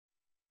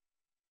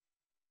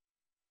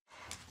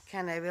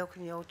Can I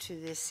welcome you all to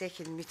the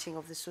second meeting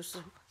of the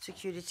Social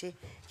Security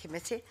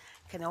Committee?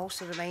 Can I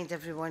also remind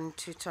everyone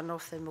to turn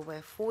off their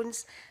mobile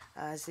phones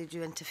as they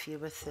do interfere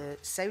with the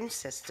sound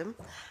system.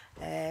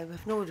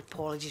 We've no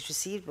apologies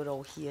received, we're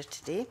all here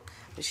today,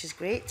 which is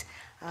great.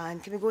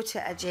 And can we go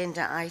to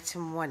agenda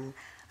item 1,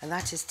 and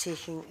that is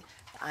taking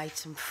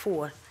item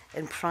 4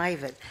 in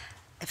private.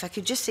 If I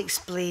could just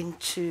explain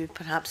to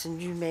perhaps the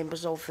new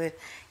members of the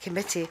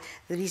committee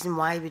the reason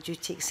why we do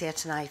take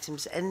certain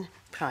items in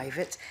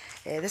private.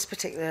 This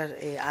particular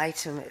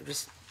item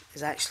is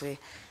actually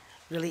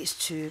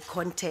relates to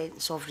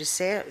contents of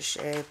research,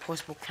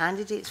 possible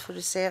candidates for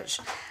research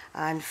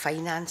and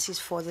finances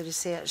for the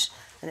research,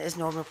 and it is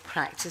normal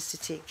practice to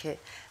take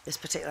this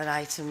particular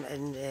item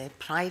in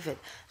private.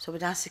 So I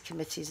would ask the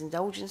committee's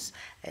indulgence.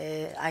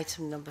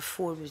 Item number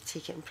 4, we would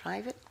take it in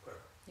private.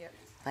 Yep.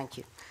 Thank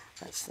you.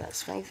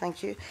 That's fine,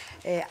 thank you.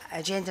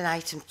 Agenda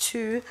item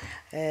 2,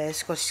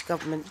 Scottish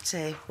Government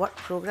Work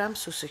Programme,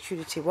 Social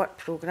Security Work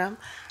Programme.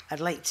 I'd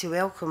like to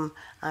welcome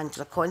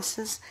Angela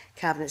Constance,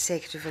 Cabinet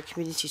Secretary for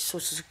Community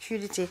Social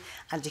Security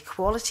and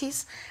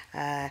Equalities,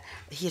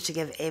 here to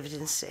give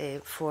evidence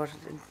for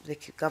the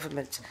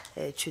government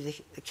to the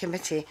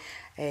committee.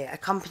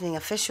 Accompanying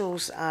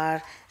officials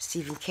are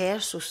Stephen Kerr,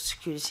 Social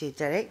Security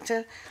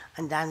Director,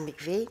 and Dan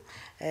McVeigh,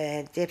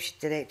 Deputy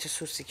Director,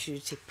 Social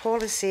Security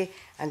Policy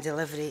and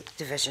Delivery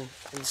Division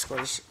in the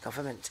Scottish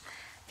Government.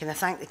 Can I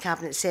thank the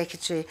Cabinet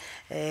Secretary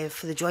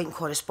for the joint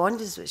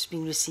correspondence which has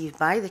been received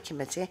by the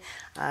committee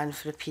and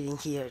for appearing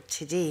here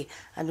today.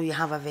 I know you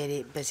have a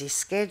very busy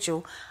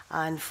schedule,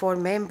 and for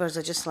members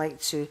I'd just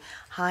like to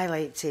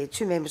highlight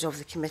 2 members of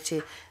the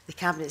committee. The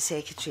Cabinet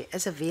Secretary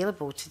is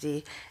available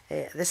today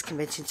at this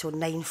committee until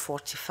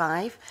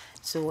 9:45.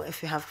 So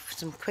if you have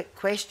some quick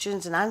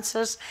questions and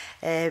answers,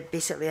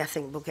 basically I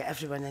think we'll get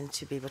everyone in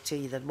to be able to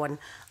either 1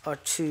 or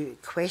 2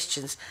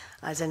 questions,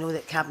 as I know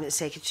that Cabinet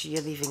Secretary,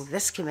 you're leaving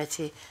this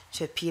committee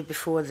to appear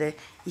before the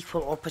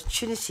Equal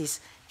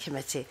Opportunities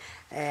Committee.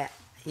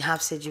 You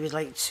have said you would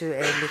like to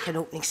make an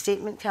opening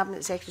statement,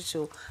 Cabinet Secretary,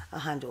 so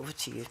I'll hand it over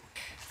to you.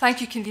 Thank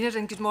you, Convener,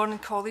 and good morning,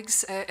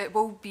 colleagues. It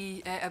will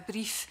be a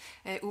brief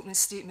opening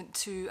statement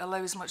to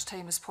allow as much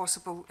time as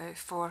possible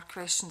for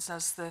questions.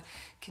 As the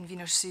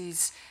Convener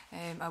says,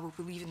 I will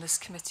be leaving this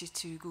committee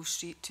to go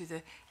straight to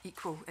the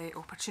Equal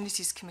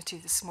Opportunities Committee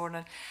this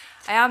morning.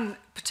 I am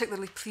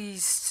particularly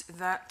pleased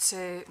that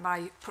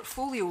my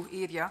portfolio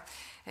area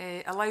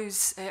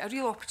allows a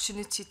real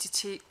opportunity to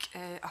take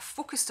a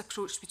focused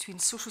approach between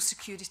social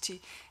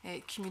security,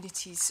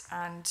 communities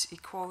and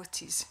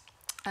equalities.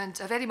 And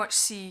I very much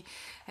see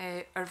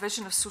our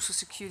vision of social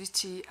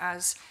security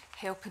as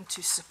helping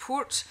to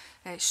support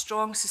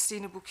strong,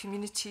 sustainable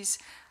communities,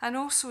 and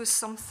also as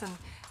something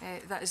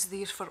that is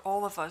there for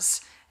all of us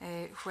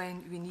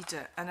when we need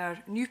it. And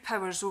our new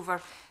powers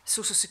over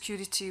social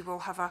security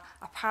will have a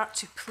part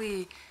to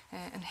play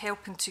in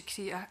helping to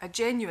create a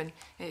genuine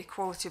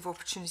equality of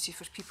opportunity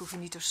for people who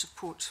need our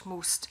support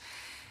most.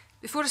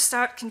 Before I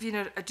start,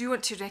 Convener, I do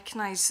want to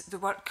recognise the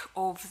work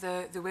of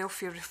the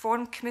Welfare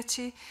Reform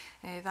Committee,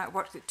 that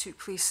work that took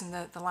place in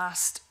the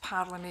last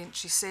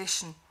parliamentary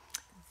session.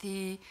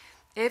 The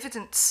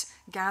evidence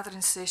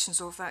gathering sessions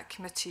of that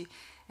committee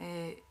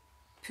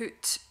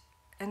put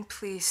in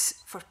place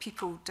for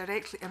people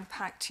directly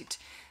impacted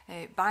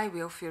by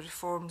welfare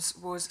reforms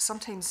was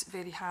sometimes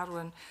very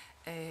harrowing,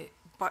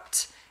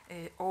 but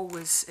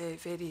always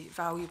very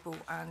valuable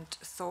and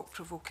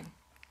thought-provoking.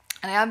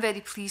 And I am very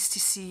pleased to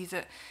see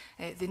that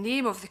the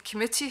name of the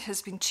committee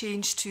has been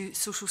changed to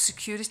Social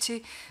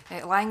Security.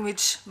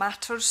 Language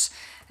matters,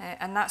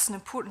 and that's an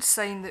important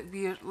sign that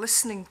we are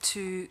listening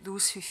to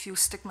those who feel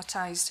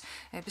stigmatised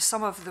by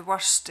some of the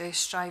worst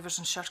strivers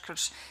and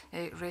shirkers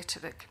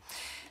rhetoric.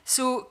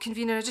 So,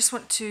 Convener, I just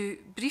want to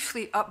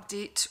briefly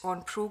update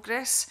on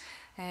progress,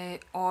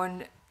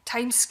 on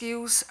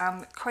timescales.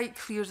 I'm quite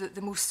clear that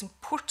the most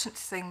important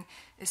thing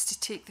is to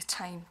take the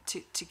time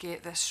to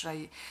get this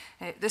right.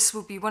 This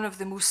will be one of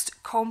the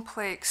most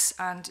complex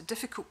and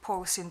difficult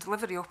policy and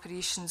delivery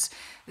operations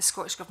the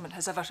Scottish Government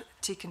has ever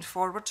taken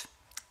forward.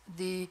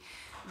 The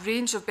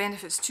range of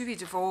benefits to be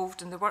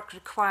devolved and the work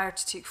required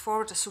to take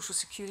forward a social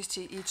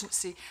security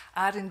agency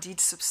are indeed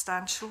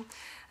substantial,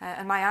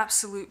 and my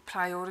absolute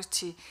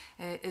priority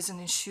is in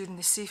ensuring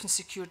the safe and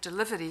secure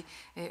delivery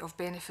of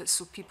benefits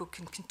so people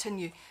can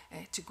continue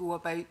to go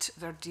about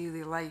their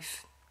daily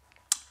life.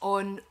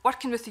 On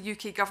working with the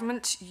UK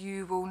Government,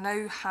 you will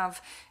now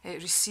have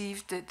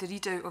received the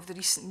readout of the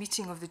recent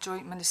meeting of the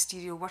Joint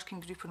Ministerial Working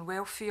Group on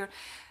Welfare.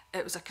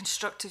 It was a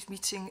constructive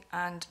meeting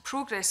and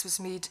progress was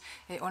made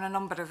on a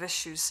number of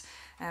issues.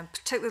 I'm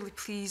particularly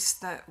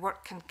pleased that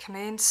work can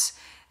commence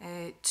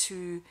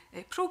to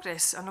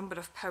progress a number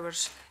of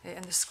powers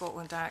in the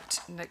Scotland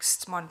Act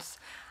next month.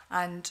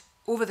 And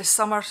Over the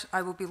summer,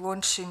 I will be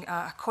launching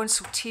a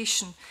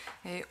consultation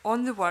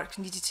on the work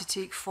needed to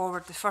take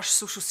forward the first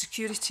social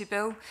security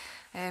bill.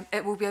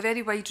 It will be a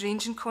very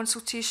wide-ranging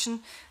consultation,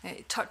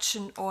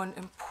 touching on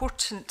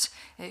important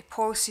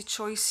policy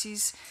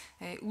choices,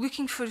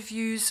 looking for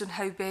views on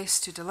how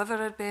best to deliver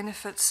our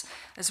benefits,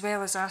 as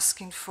well as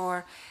asking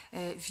for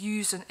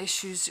views on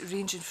issues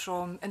ranging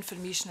from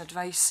information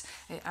advice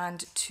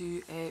and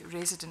to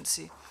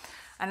residency.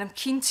 And I'm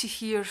keen to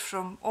hear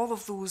from all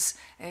of those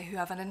who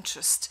have an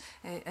interest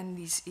in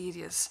these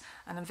areas.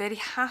 And I'm very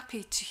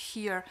happy to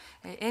hear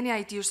any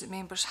ideas that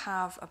members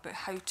have about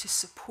how to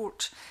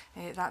support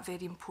that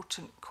very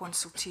important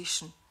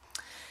consultation.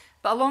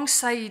 But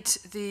alongside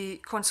the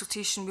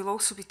consultation, we'll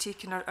also be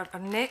taking our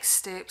next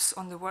steps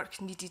on the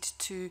work needed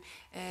to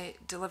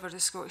deliver the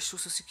Scottish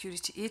Social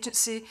Security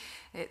Agency.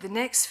 The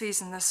next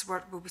phase in this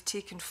work will be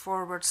taking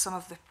forward some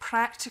of the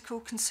practical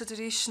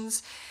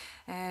considerations,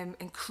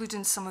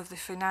 including some of the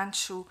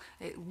financial,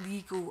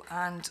 legal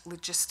and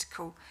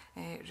logistical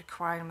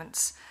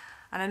requirements.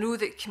 And I know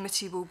that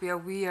committee will be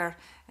aware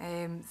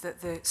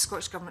that the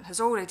Scottish Government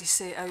has already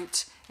set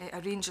out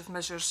a range of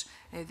measures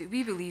that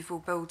we believe will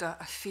build a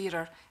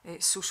fairer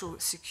social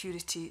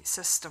security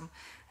system.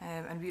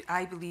 And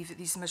I believe that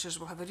these measures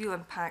will have a real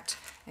impact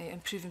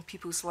improving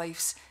people's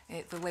lives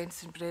the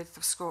length and breadth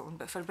of Scotland.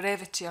 But for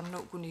brevity, I'm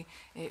not going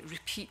to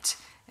repeat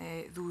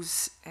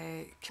those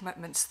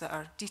commitments that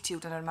are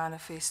detailed in our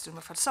manifesto, and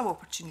we've had some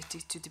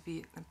opportunity to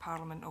debate in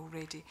Parliament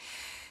already.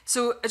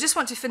 So I just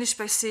want to finish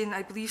by saying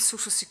I believe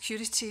social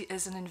security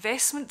is an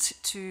investment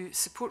to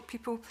support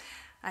people.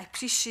 I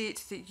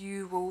appreciate that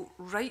you will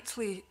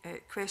rightly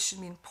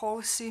question me in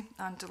policy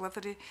and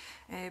delivery,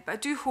 but I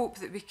do hope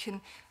that we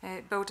can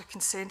build a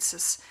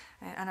consensus,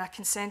 and a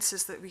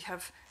consensus that we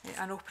have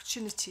an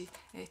opportunity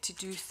to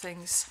do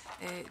things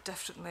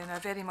differently. And I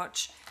very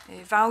much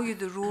value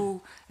the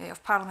role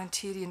of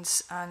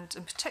parliamentarians, and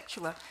in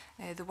particular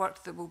the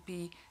work that will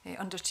be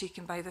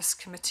undertaken by this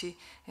committee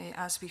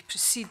as we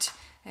proceed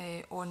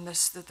on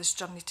this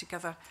journey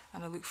together,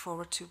 and I look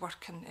forward to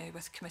working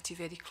with committee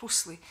very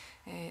closely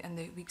in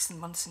the weeks and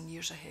months and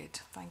years ahead.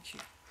 Thank you.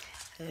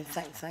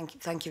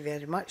 Thank you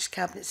very much,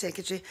 Cabinet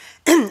Secretary.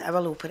 I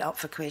will open it up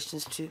for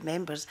questions to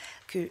members.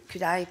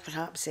 Could I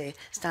perhaps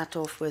start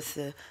off with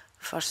the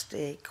first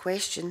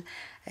question?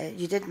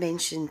 You did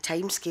mention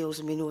timescales,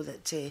 and we know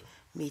that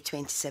May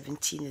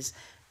 2017 is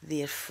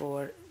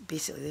therefore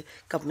basically the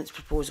government's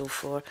proposal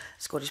for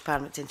Scottish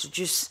Parliament to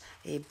introduce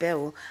a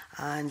bill,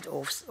 and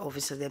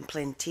obviously the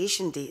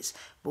implementation dates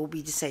will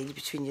be decided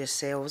between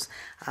yourselves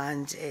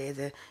and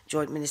the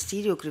Joint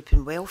Ministerial Group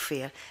in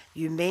Welfare.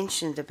 You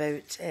mentioned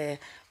about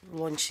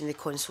launching the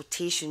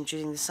consultation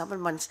during the summer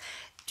months.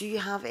 Do you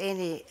have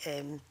any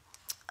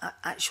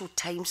actual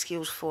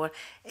timescales for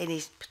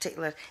any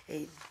particular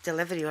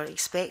delivery, or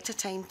expect a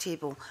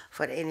timetable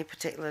for any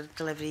particular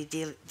delivery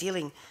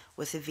dealing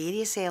with the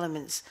various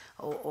elements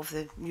of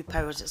the new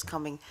powers that's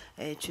coming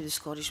to the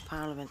Scottish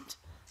Parliament?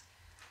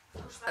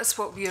 That's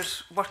what we're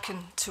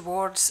working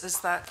towards,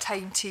 is that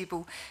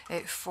timetable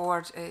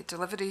for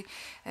delivery.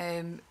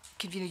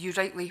 Convener, you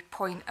rightly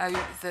point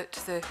out that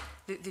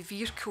the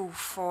vehicle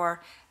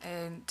for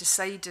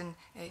deciding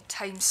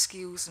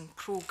timescales and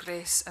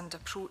progress and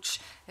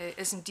approach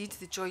is indeed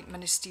the Joint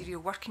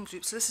Ministerial Working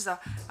Group. So this is a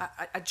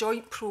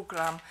joint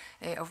programme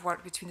of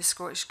work between the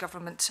Scottish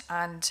Government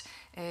and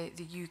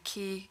the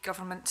UK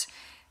Government.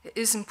 It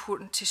is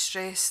important to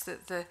stress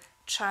that the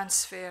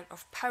transfer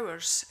of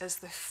powers is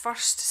the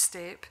first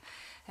step,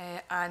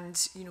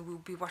 and we'll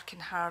be working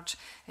hard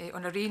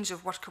on a range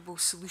of workable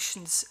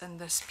solutions in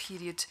this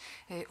period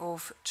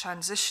of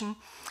transition.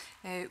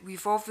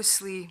 We've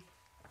obviously,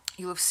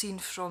 you'll have seen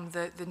from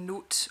the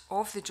note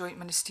of the Joint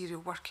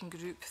Ministerial Working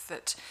Group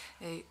that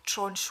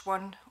tranche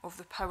 1 of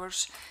the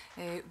powers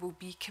will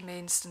be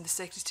commenced, and the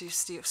Secretary of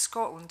State of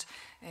Scotland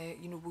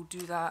will do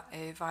that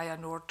via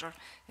an order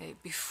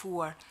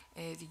before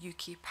the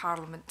UK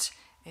Parliament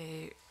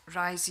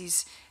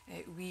rises.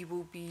 We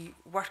will be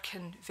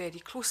working very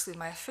closely,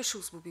 my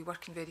officials will be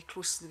working very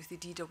closely with the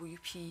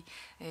DWP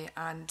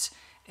and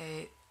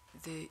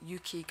the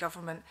UK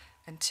Government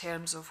in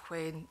terms of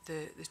when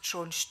the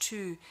tranche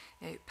 2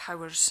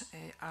 powers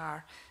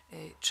are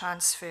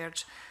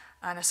transferred.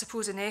 And I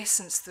suppose in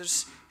essence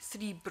there's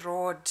 3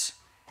 broad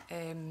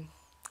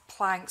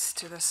planks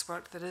to this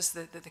work. There is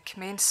the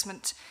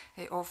commencement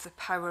of the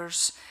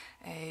powers,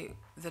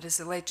 there is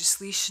the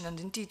legislation, and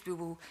indeed we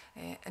will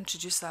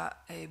introduce that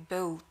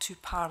bill to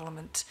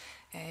Parliament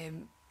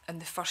in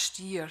the first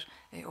year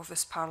of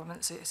this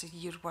Parliament. So it's a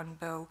year 1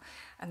 bill,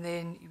 and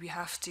then we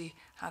have to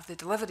have the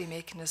delivery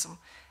mechanism,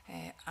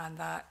 and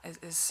that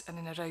is in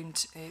and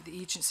around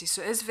the agency.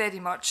 So it is very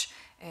much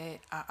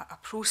a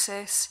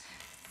process.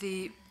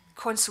 The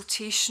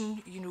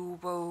consultation,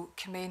 will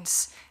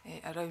commence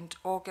around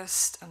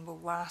August and will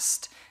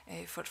last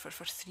for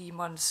 3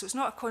 months. So it's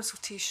not a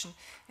consultation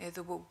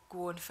that will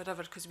go on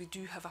forever, because we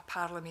do have a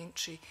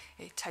parliamentary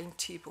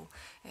timetable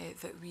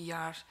that we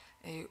are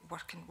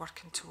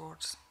working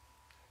towards.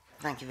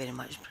 Thank you very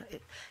much,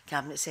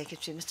 Cabinet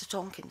Secretary. Mr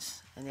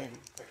Tompkins, and then...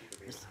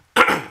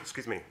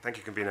 Excuse me. Thank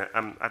you, Convener.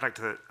 I'd like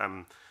to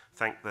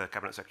thank the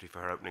Cabinet Secretary for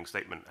her opening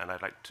statement, and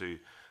I'd like to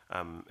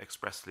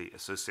expressly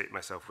associate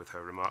myself with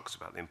her remarks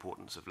about the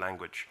importance of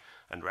language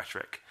and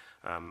rhetoric,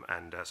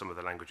 and some of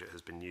the language that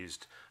has been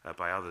used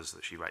by others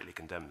that she rightly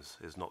condemns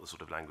is not the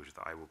sort of language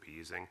that I will be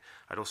using.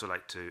 I'd also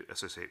like to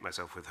associate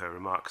myself with her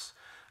remarks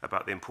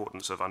about the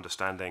importance of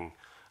understanding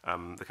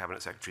the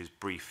Cabinet Secretary's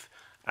brief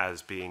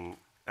as being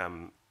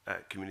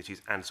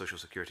communities and social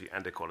security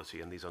and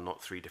equality, and these are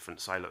not three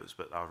different silos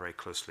but are very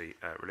closely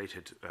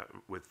related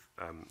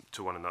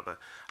to one another.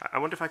 I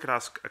wonder if I could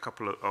ask a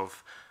couple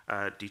of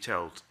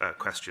detailed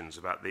questions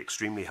about the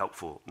extremely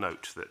helpful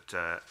note that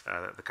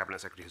the Cabinet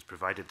Secretary has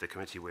provided the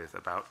committee with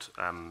about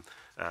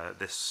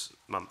this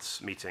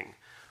month's meeting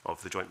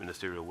of the Joint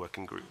Ministerial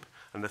Working Group.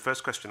 And the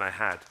first question I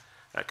had,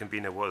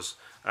 Convener, was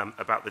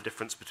about the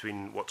difference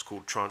between what's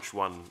called Tranche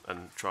 1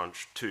 and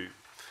Tranche 2.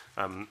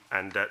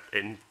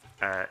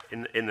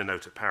 In the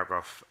note at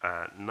paragraph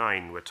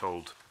 9, we're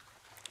told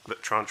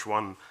that Tranche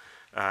 1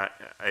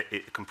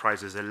 it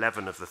comprises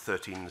 11 of the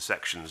 13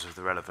 sections of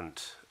the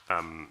relevant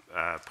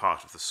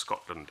part of the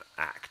Scotland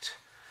Act,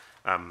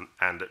 and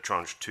that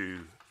Tranche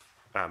 2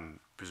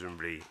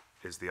 presumably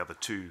is the other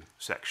two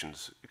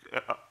sections.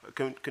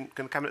 Can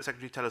the Cabinet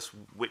Secretary tell us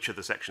which of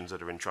the sections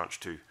that are in Tranche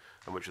 2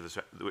 and which of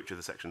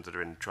the sections that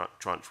are in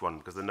Tranche 1?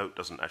 Because the note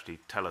doesn't actually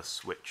tell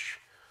us which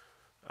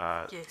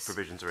yes.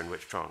 provisions are in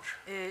which tranche.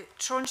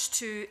 Tranche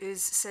 2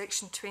 is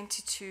section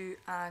 22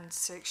 and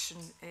section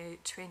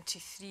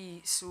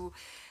 23. So,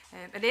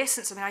 in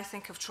essence, I mean, I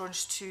think of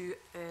Tranche 2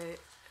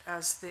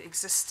 as the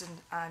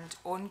existing and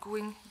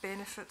ongoing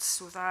benefits.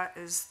 So that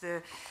is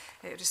the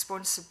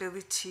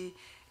responsibility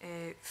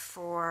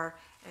for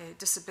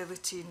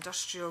disability,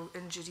 industrial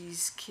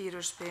injuries,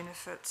 carers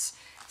benefits.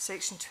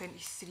 Section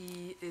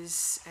 23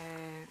 is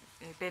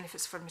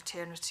benefits for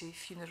maternity,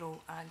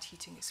 funeral and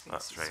heating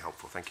expenses. That's very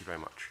helpful. Thank you very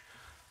much.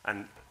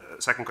 And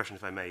second question,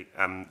 if I may,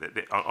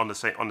 on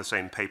the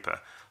same paper,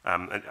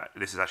 and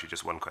this is actually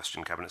just one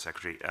question, Cabinet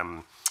Secretary.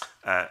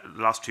 The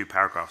last two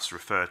paragraphs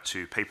refer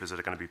to papers that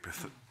are going to be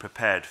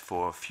prepared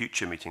for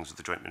future meetings of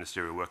the Joint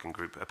Ministerial Working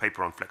Group, a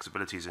paper on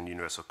flexibilities in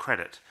universal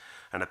credit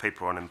and a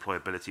paper on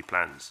employability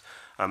plans.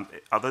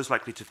 Are those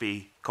likely to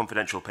be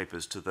confidential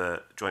papers to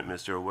the Joint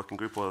Ministerial Working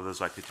Group, or are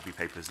those likely to be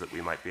papers that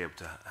we might be able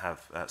to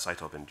have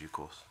sight of in due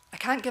course? I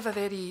can't give a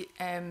very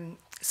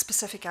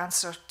specific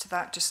answer to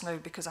that just now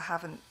because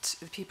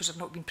the papers have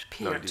not been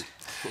prepared.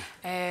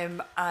 No,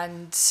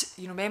 and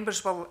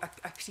members will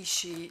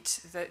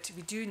appreciate that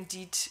we do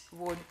indeed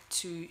want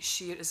to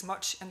share as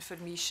much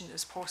information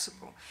as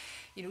possible.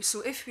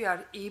 So if we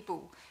are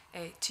able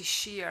to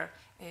share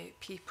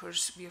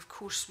papers, we of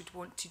course would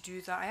want to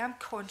do that. I am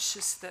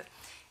conscious that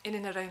in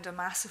and around a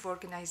massive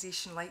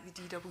organisation like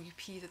the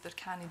DWP that there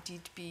can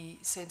indeed be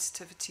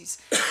sensitivities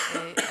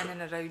in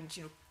and around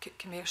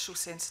commercial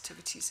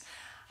sensitivities,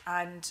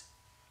 and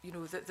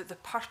the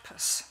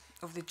purpose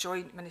of the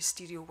Joint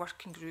Ministerial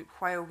Working Group,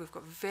 while we've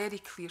got very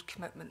clear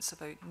commitments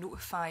about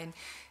notifying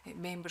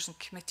members and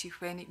committee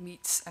when it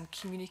meets and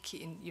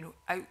communicating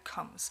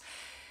outcomes,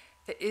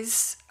 it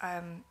is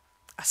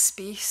a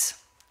space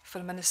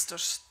for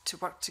ministers to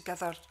work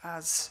together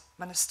as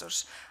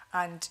ministers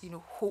and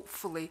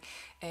hopefully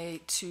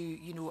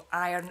to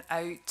iron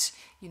out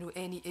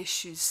any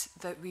issues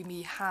that we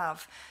may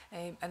have,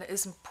 and it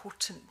is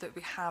important that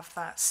we have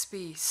that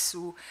space.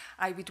 So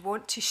I would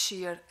want to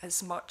share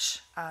as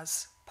much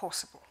as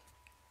possible.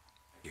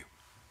 Thank you.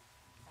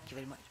 Thank you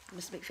very much.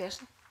 Mr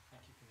McPherson.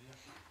 Thank you,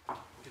 Convener.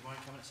 Good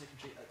morning, Cabinet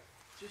Secretary.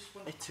 I just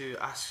wanted to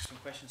ask some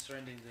questions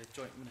surrounding the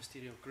Joint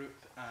Ministerial Group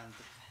and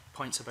the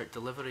points about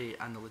delivery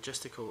and the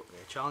logistical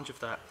challenge of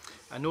that.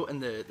 I note in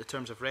the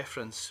terms of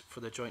reference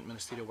for the Joint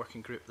Ministerial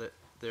Working Group that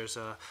there's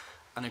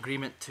an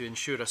agreement to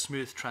ensure a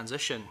smooth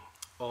transition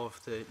of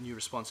the new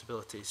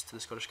responsibilities to the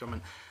Scottish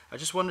Government. I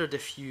just wondered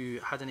if you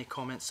had any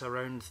comments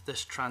around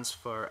this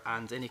transfer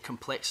and any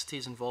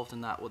complexities involved in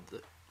that,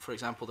 with for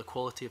example, the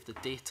quality of the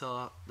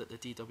data that the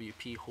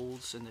DWP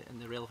holds in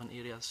the relevant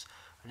areas,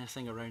 or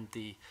anything around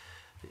the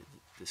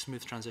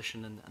smooth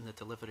transition and the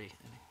delivery.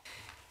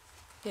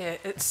 Yeah,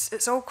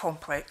 it's all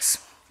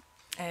complex.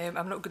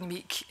 I'm not going to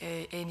make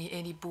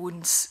any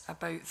bones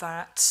about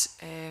that.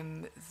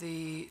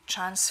 The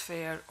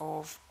transfer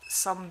of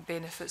some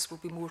benefits will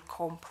be more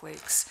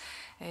complex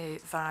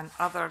than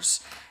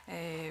others.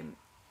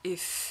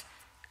 If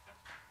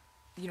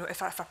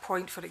I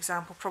point, for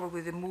example,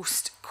 probably the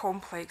most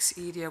complex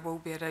area will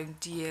be around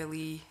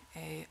DLE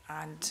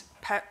and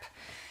PIP.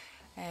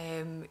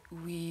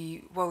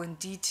 We will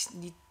indeed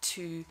need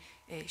to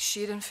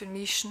share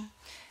information.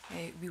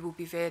 We will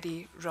be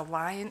very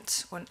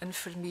reliant on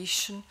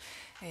information,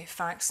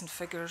 facts and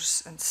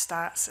figures and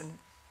stats and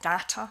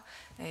data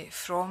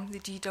from the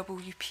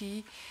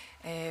DWP,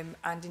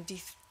 and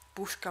indeed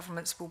both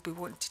governments will be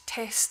wanting to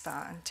test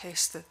that and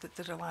test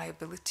the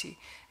reliability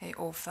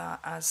of that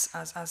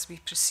as we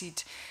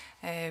proceed.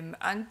 And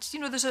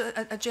there's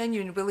a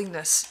genuine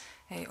willingness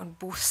on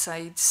both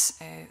sides.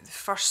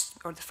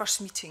 The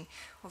first meeting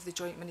of the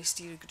Joint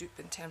Ministerial Group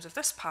in terms of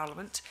this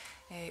Parliament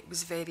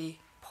was very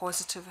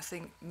positive. I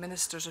think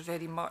ministers are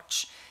very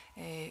much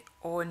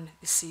on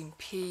the same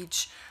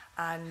page,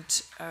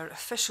 and our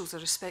officials, our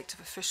respective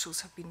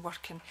officials, have been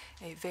working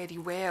very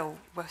well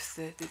with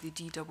the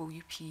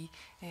DWP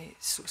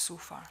so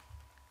far.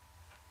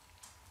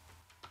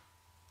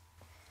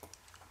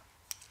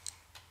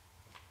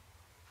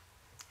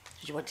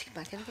 Did you want to come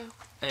back in again?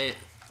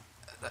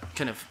 That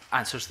kind of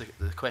answers the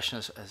question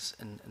as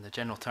in the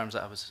general terms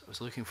that I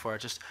was looking for.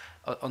 Just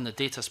on the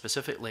data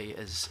specifically,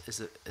 is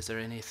there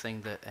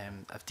anything that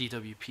have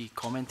DWP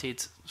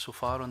commented so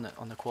far on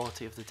the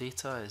quality of the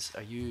data?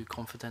 Are you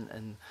confident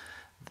in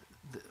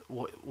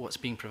what's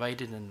being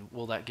provided, and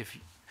will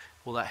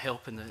that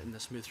help in the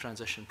smooth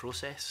transition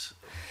process?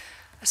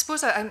 I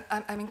suppose I'm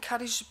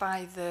encouraged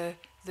by the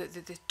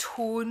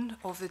tone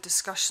of the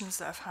discussions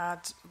that I've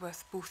had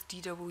with both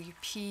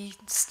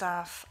DWP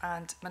staff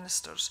and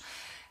ministers,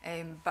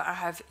 but I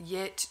have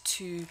yet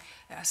to,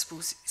 I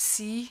suppose,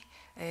 see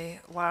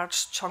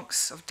large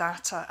chunks of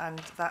data, and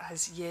that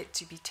has yet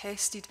to be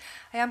tested.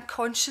 I am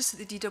conscious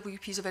that the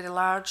DWP is a very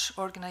large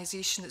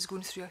organisation that's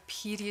going through a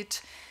period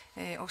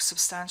of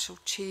substantial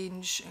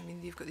change. I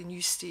mean, they've got the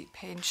new state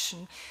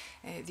pension,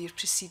 they're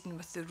proceeding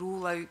with the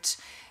rollout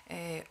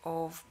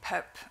of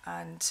PIP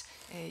and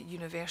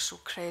universal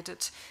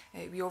credit.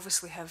 We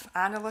obviously have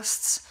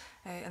analysts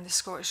in the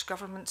Scottish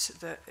Government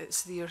that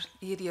it's their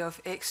area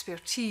of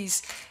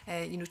expertise,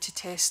 to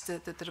test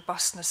the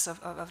robustness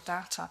of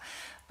data.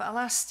 But I'll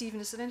ask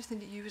Stephen, is there anything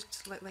that you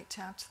would like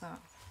to add to that?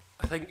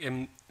 I think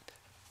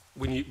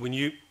when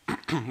you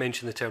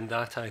mention the term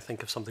data, I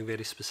think of something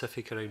very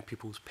specific around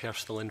people's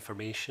personal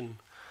information,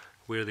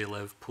 where they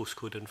live,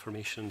 postcode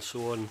information and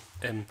so on.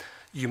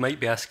 You might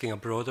be asking a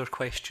broader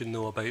question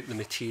though about the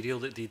material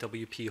that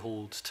DWP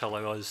holds to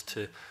allow us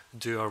to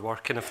do our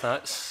work, and if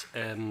that's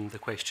the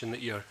question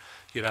that you're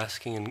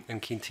asking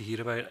and keen to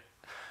hear about,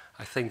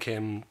 I think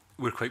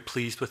we're quite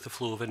pleased with the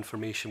flow of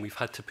information. We've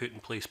had to put in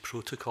place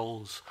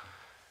protocols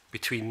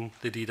between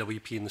the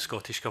DWP and the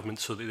Scottish Government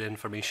so that the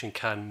information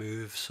can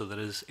move, so there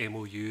is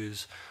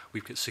MOUs,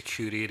 we've got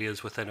secure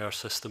areas within our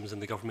systems in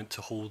the Government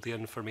to hold the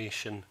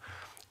information,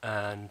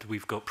 and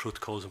we've got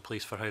protocols in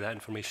place for how that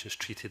information is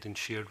treated and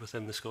shared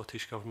within the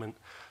Scottish Government.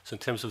 So in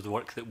terms of the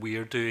work that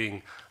we're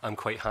doing, I'm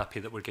quite happy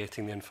that we're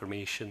getting the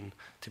information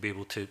to be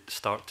able to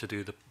start to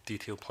do the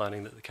detailed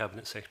planning that the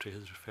Cabinet Secretary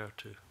has referred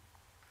to.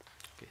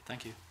 Okay,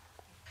 thank you.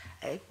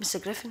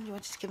 Mr Griffin, you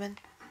wanted to come in?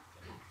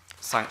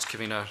 Thanks,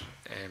 Convener,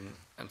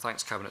 and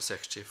thanks, Cabinet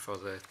Secretary, for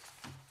the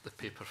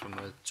paper from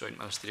the Joint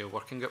Ministerial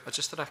Working Group. I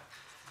just had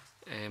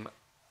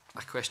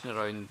a question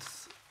around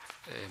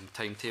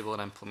timetable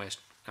and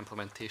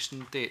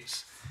implementation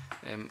dates.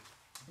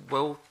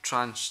 Will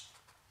Tranche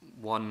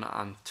 1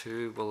 and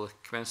 2, will the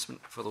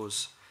commencement for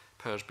those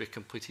powers be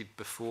completed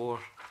before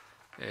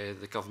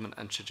the Government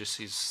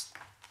introduces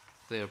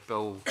their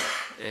bill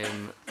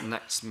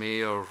next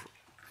May, or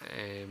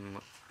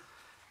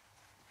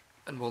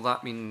and will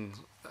that mean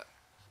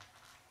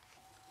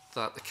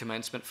that the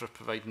commencement for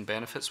providing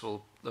benefits,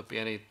 will there be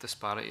any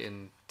disparity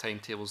in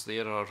timetables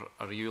there, or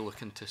are you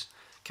looking to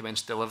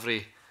commence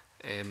delivery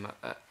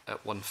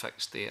at one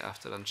fixed date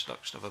after the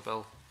introduction of a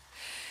bill?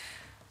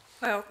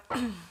 Well,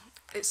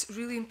 it's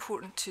really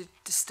important to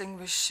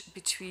distinguish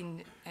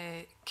between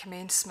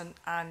commencement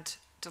and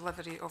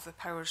delivery of the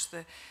powers.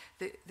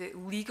 The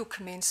legal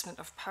commencement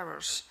of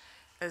powers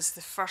is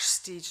the first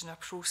stage in a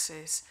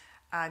process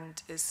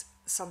and is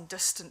some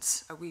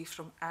distance away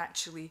from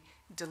actually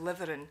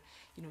delivering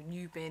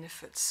new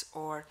benefits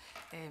or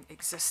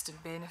existing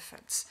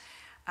benefits.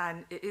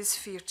 And it is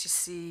fair to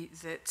say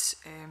that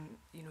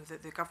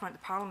that the Government,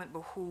 the Parliament,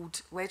 will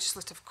hold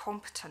legislative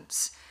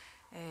competence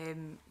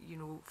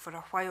for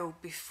a while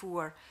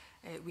before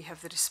we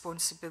have the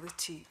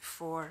responsibility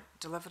for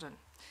delivering.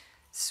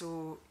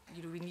 So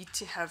we need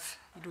to have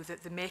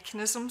the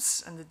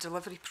mechanisms and the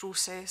delivery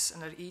process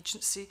and our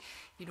agency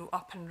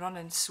up and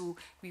running, so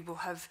we will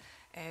have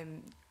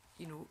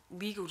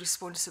legal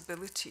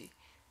responsibility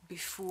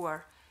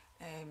before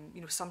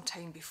some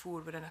time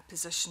before we're in a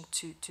position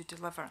to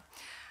deliver.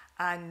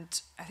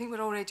 And I think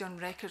we're already on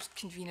record,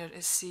 Convener,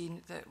 as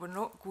saying that we're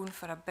not going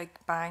for a big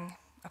bang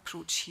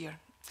approach here.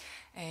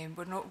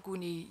 We're not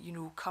going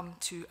to come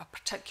to a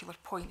particular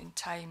point in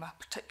time, a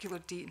particular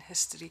date in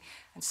history,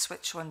 and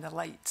switch on the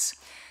lights,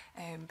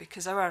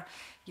 because our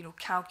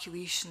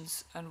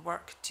calculations and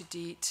work to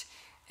date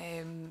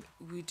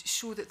would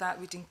show that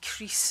would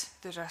increase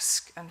the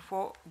risk, and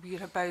what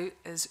we're about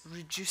is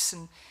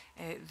reducing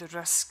the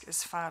risk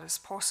as far as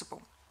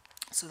possible.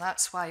 So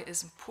that's why it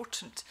is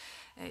important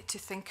to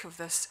think of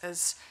this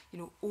as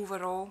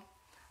overall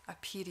a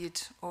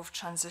period of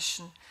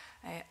transition,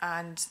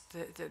 and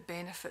the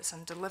benefits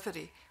and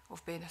delivery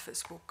of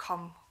benefits will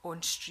come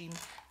on stream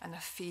in a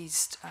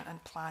phased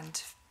and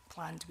planned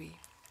way.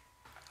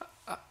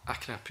 I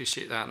can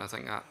appreciate that, and I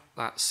think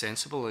that's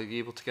sensible. Are you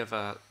able to give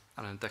an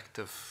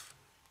indicative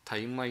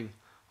timeline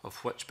of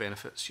which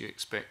benefits you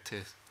expect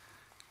to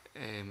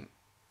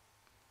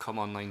come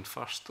online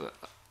first, or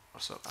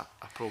sort of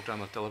a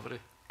programme of delivery?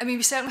 I mean,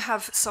 we certainly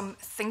have some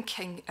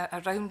thinking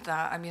around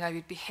that. I mean, I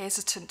would be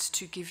hesitant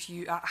to give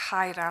you a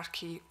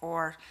hierarchy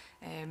or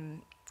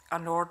an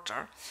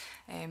order,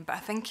 but I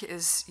think it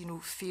is,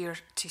 fair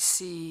to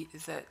say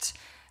that,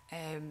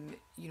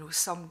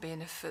 some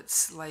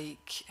benefits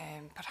like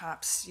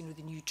perhaps,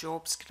 the new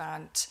jobs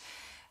grant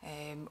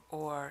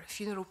or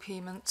funeral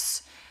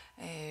payments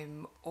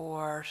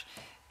or,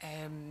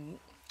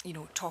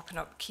 topping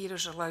up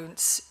carers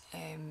allowance,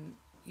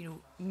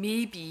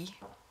 maybe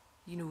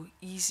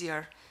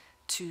easier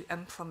to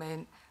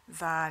implement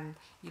than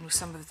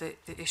some of the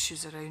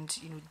issues around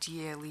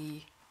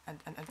DLE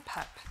and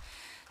PIP.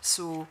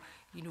 So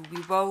we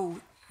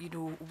will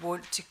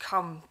want to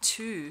come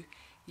to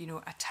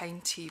a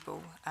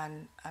timetable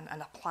and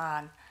a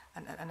plan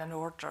and an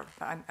order,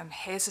 but I'm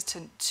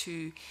hesitant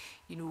to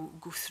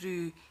go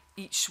through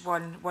each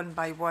one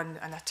by one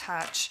and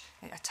attach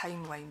a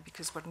timeline,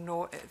 because we're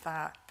not at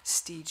that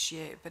stage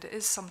yet. But it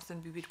is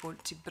something we would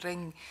want to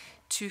bring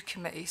to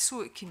committee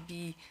so it can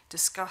be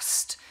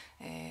discussed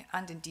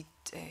and indeed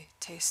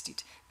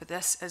tested. But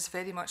this is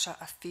very much a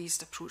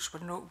phased approach.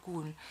 We're not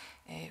going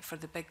for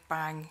the big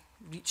bang,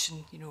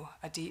 reaching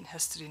a date in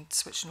history and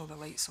switching all the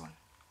lights on.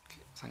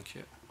 Okay, thank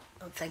you.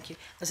 Oh, thank you.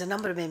 There's a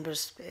number of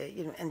members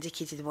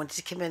indicated they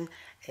wanted to come in.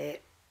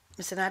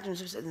 Mr Adams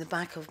was in the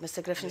back of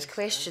Mr Griffin's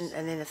question,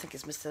 and then I think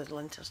it's Mr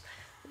Linter's.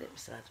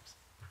 Mr Adams.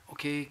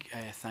 Okay,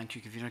 thank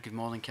you, Convener. Good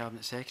morning,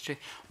 Cabinet Secretary.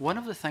 One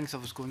of the things I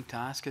was going to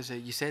ask is,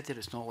 you said that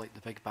it's not like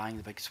the big bang,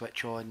 the big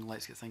switch on,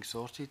 let's get things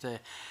sorted.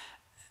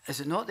 Is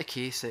it not the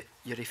case that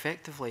you're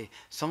effectively,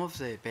 some of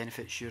the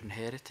benefits you're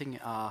inheriting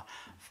are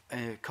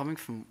coming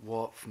from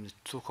the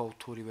so-called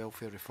Tory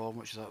welfare reform,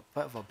 which is a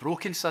bit of a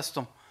broken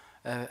system,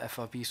 if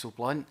I be so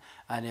blunt,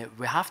 and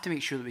we have to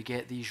make sure that we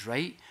get these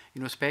right,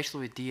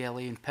 especially with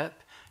DLA and PIP.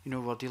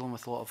 We're dealing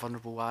with a lot of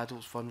vulnerable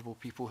adults, vulnerable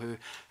people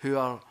who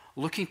are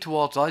looking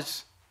towards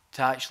us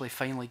to actually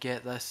finally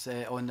get this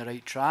on the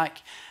right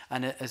track.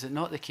 And is it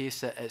not the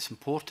case that it's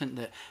important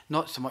that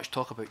not so much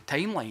talk about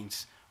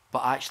timelines,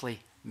 but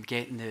actually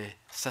getting the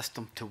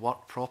system to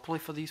work properly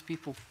for these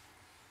people?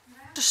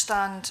 I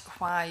understand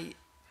why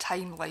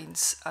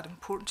timelines are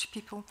important to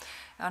people.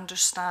 I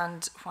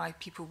understand why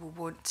people will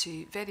want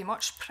to very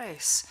much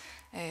press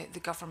the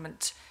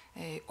government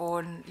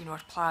on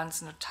our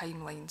plans and our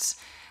timelines.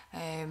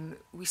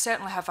 We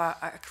certainly have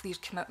a clear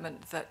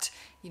commitment that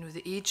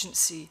the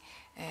agency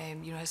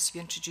has to be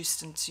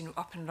introduced and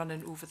up and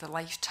running over the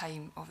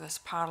lifetime of this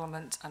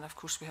Parliament, and of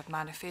course we have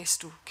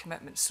manifesto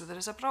commitments. So there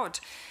is a broad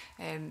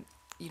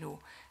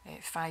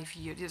 5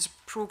 year, there's a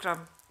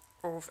programme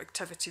of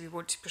activity we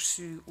want to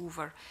pursue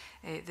over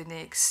the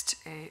next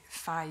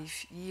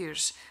 5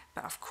 years.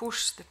 But of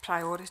course the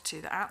priority,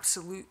 the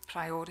absolute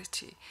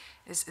priority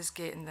is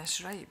getting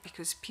this right,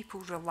 because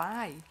people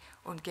rely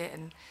on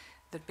getting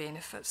their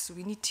benefits. So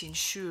we need to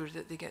ensure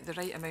that they get the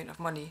right amount of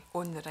money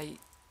on the right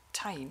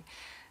time.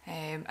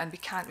 And we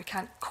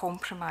can't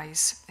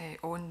compromise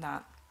on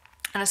that.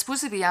 And I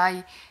suppose the way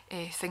I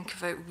think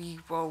of it, we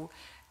will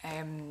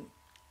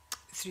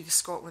through the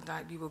Scotland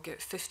Act, we will get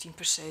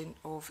 15%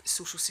 of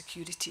social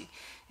security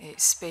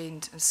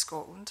spend in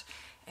Scotland.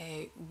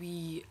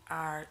 We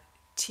are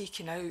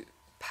taking out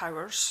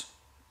powers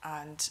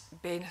and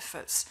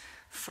benefits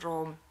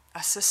from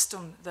a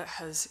system that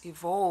has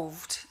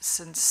evolved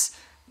since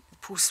the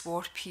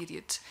post-war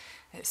period.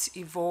 It's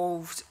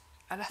evolved,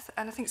 and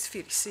I think it's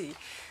fair to say,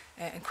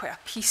 in quite a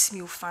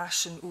piecemeal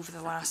fashion over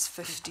the last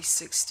 50,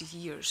 60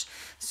 years.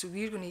 So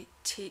we're going to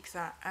take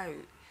that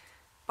out.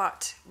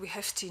 But we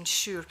have to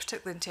ensure,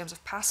 particularly in terms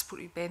of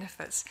passport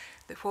benefits,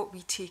 that what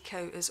we take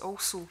out is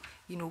also,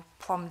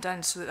 plumbed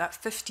in, so that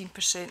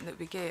 15% that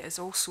we get is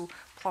also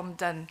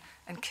plumbed in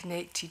and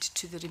connected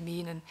to the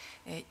remaining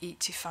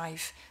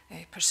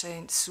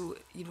 85%. So,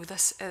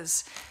 this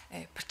is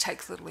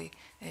particularly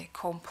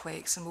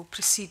complex, and we'll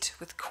proceed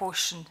with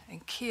caution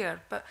and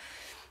care. But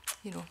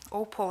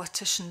all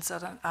politicians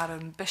are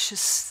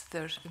ambitious,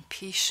 they're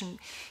impatient.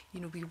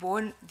 We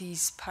want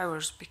these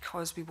powers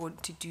because we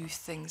want to do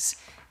things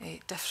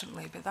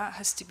differently, but that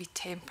has to be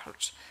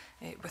tempered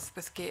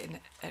with getting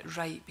it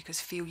right,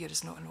 because failure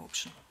is not an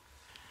option.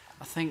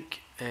 I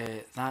think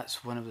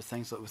that's one of the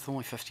things that with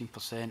only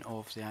 15%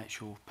 of the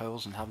actual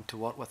powers and having to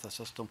work with a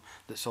system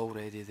that's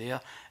already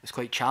there, it's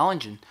quite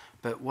challenging.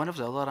 But one of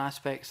the other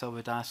aspects I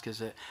would ask is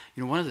that,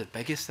 one of the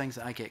biggest things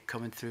that I get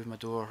coming through my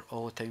door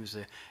all the time is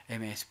the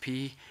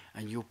MSP,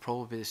 and you'll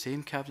probably be the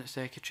same, Cabinet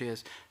Secretary,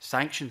 is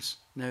sanctions.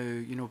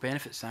 Now,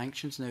 benefit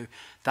sanctions. Now,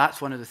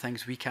 that's one of the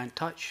things we can't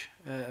touch,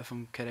 if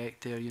I'm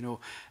correct there,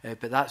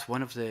 but that's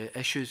one of the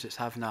issues that's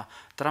having a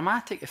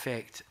dramatic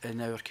effect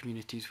in our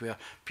communities, where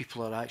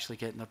people are actually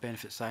getting their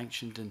benefits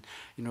sanctioned. And,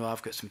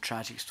 I've got some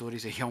tragic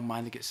stories. A young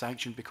man that gets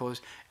sanctioned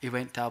because he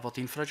went to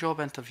Aberdeen for a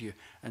job interview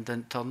and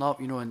didn't turn up,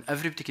 and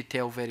everybody could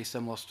tell very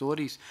similar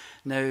stories.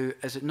 Now,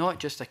 is it not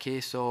just a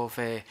case of,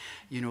 that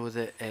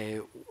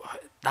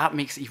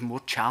makes it even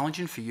more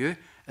challenging for you,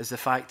 is the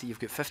fact that you've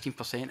got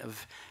 15%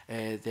 of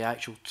the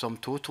actual sum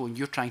total, and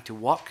you're trying to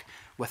work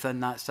within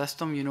that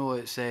system. You know,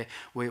 it's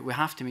we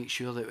have to make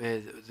sure that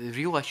the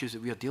real issues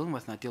that we are dealing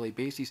with on a daily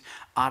basis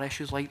are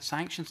issues like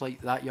sanctions,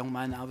 like that young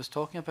man that I was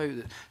talking about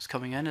that's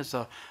coming in. Is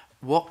there,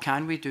 what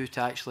can we do to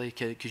actually,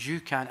 because you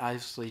can't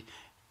obviously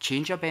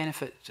change a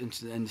benefit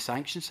in the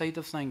sanction side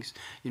of things.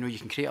 You know, you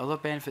can create other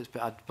benefits,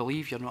 but I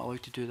believe you're not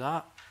allowed to do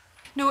that.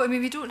 No, I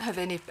mean, we don't have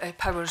any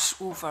powers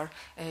over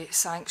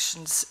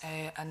sanctions,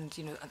 and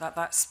you know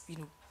that's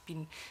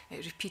been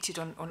repeated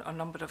on a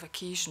number of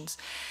occasions.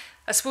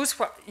 I suppose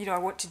what I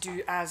want to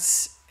do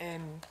as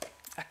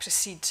I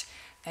proceed.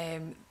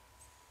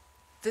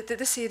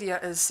 This area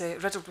is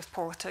riddled with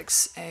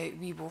politics.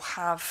 We will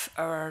have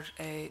our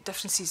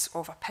differences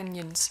of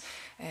opinions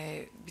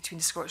between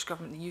the Scottish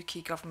Government and the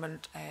UK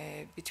Government,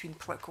 between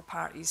political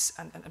parties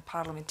and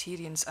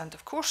parliamentarians. And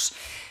of course,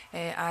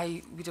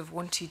 I would have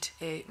wanted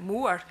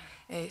more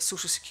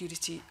social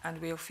security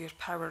and welfare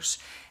powers.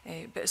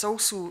 But it's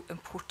also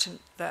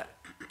important that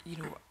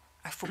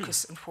I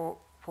focus on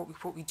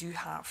what we do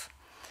have.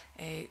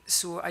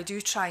 So I do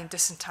try and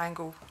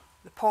disentangle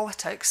the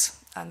politics,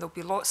 and there'll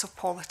be lots of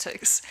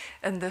politics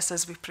in this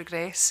as we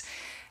progress,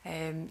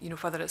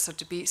 whether it's our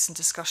debates and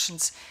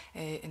discussions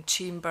in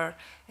chamber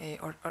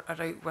or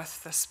out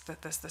with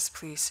this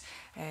place.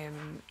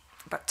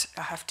 But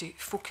I have to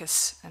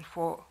focus on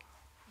what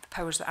the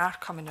powers that are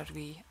coming our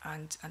way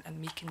and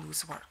making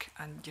those work.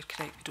 And you're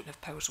correct, we don't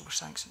have powers over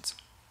sanctions.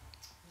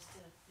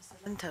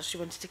 Mr. Lyndhurst, you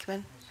wanted to come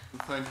in?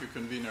 Thank you,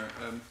 Convener.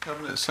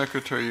 Cabinet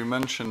Secretary, you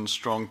mentioned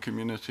strong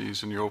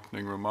communities in your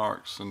opening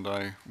remarks, and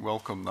I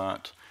welcome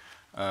that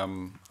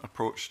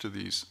approach to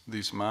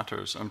these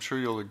matters. I'm sure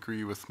you'll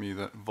agree with me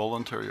that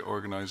voluntary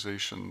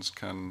organisations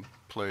can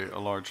play a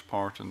large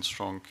part in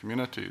strong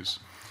communities.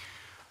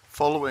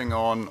 Following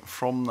on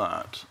from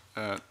that,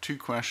 two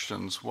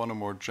questions, one a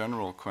more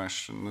general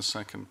question, the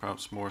second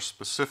perhaps more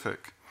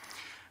specific.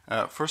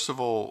 First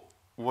of all,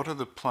 what are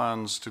the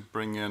plans to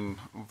bring in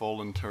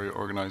voluntary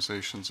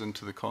organisations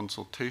into the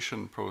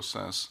consultation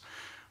process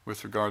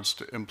with regards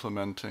to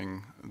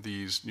implementing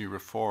these new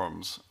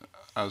reforms,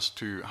 as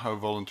to how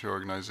voluntary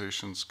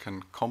organisations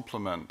can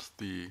complement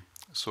the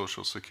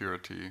social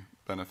security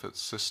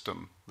benefits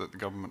system that the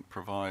government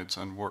provides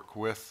and work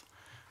with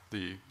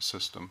the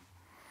system?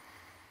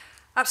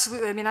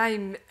 Absolutely. I mean,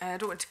 I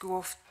don't want to go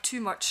off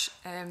too much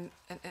in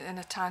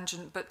a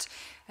tangent, but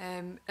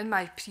in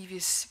my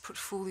previous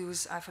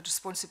portfolios, I've had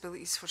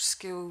responsibilities for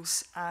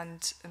skills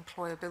and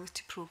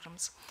employability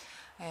programmes.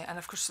 And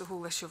of course, the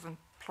whole issue of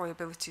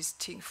employability is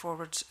taken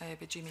forward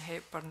by Jamie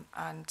Hepburn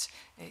and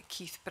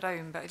Keith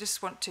Brown. But I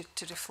just want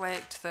to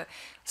reflect that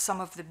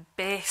some of the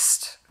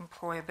best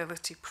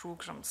employability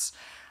programmes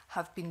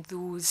have been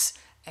those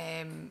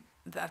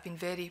that have been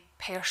very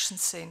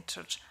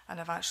person-centred and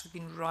have actually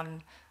been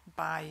run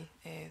by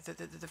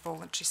the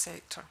voluntary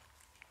sector.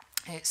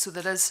 So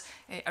there is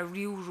a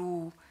real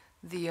role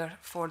there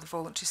for the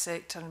voluntary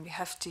sector, and we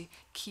have to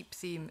keep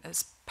them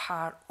as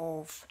part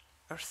of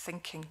our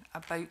thinking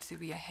about the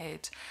way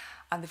ahead.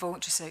 And the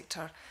voluntary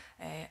sector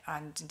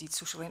and indeed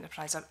social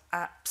enterprise are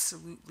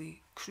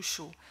absolutely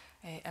crucial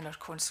in our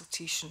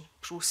consultation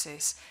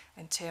process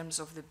in terms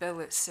of the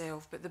bill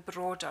itself, but the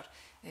broader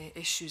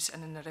issues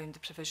in and around the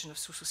provision of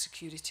social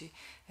security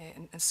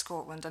in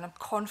Scotland. And I'm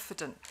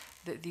confident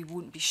that they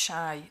won't be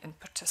shy in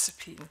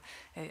participating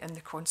in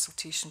the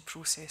consultation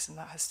process, and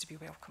that has to be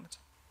welcomed.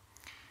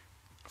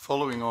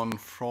 Following on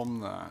from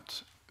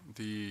that,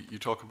 you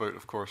talk about,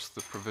 of course,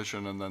 the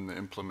provision and then the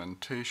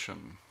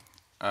implementation.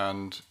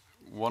 And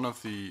one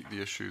of the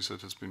issues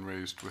that has been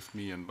raised with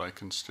me and by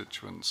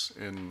constituents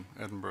in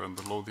Edinburgh and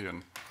the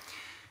Lothian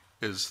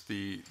is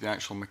the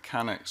actual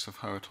mechanics of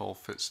how it all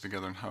fits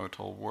together and how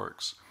it all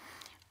works.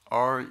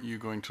 Are you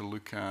going to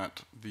look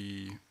at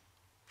the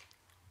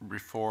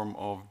reform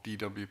of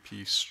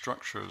DWP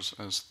structures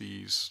as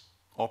these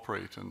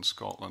operate in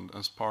Scotland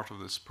as part of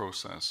this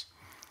process?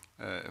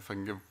 If I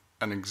can give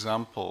an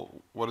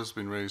example, what has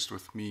been raised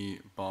with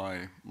me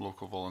by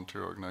local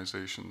volunteer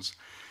organisations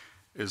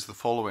is the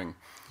following.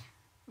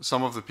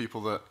 Some of the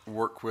people that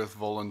work with,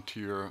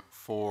 volunteer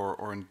for,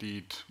 or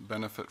indeed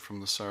benefit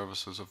from the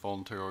services of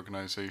voluntary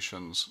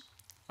organisations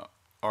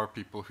are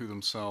people who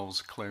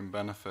themselves claim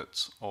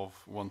benefits of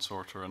one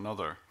sort or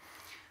another.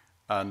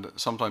 And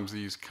sometimes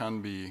these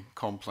can be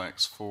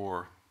complex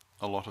for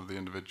a lot of the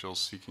individuals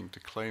seeking to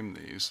claim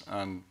these,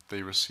 and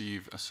they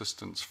receive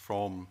assistance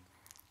from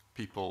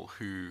people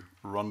who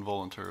run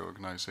voluntary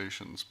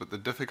organisations. But the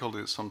difficulty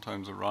that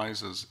sometimes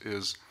arises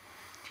is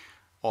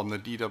on the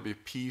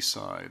DWP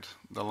side,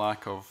 the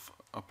lack of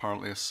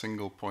apparently a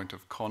single point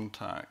of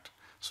contact.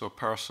 So a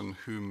person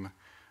whom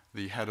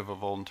the head of a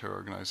voluntary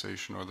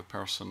organisation or the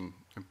person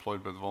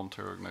employed by the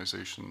voluntary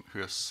organisation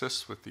who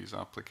assists with these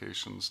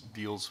applications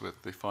deals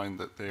with, they find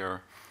that they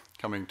are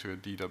coming to a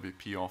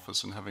DWP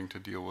office and having to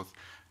deal with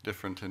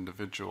different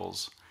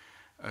individuals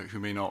who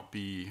may not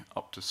be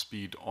up to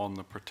speed on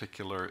the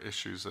particular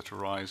issues that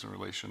arise in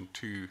relation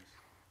to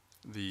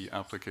the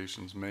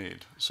applications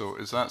made. So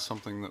is that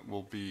something that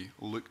will be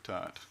looked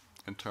at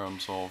in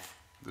terms of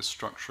the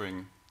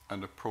structuring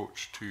and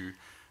approach to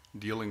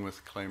dealing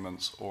with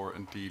claimants, or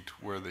indeed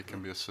where they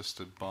can be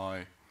assisted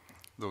by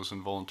those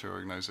involuntary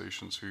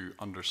organisations who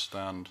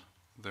understand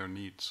their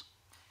needs?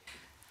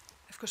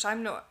 Of course,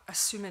 I'm not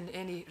assuming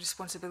any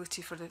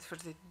responsibility for the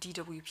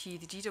DWP.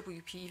 The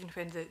DWP, even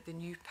when the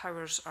new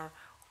powers are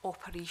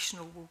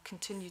operational, will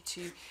continue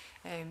to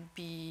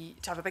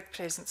have a big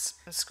presence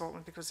in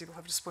Scotland, because they will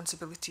have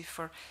responsibility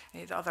for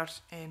the other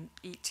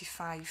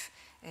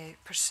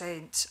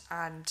 85%.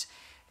 And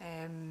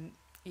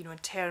you know, in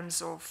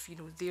terms of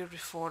their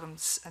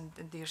reforms and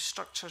their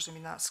structures, I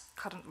mean, that's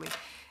currently,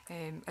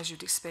 as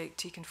you'd expect,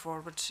 taken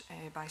forward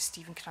by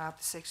Stephen Crabb,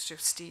 the Secretary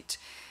of State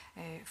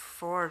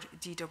for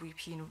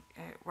DWP and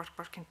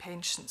working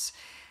pensions.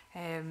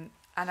 And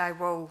I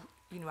will,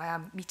 I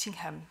am meeting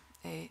him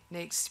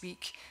next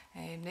week.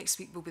 Next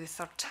week will be the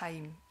third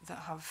time that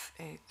I have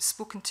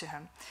spoken to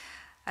him.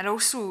 And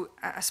also,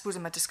 I suppose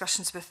in my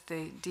discussions with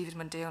David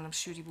Mundell, and I'm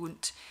sure he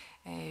won't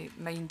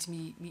mind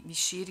me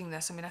sharing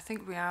this, I mean, I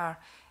think we are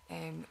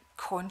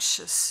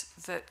conscious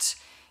that,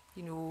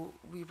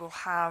 we will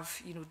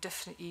have,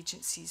 different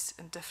agencies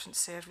and different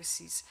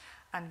services,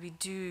 and we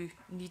do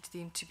need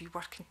them to be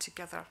working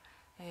together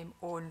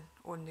on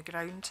the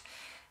ground.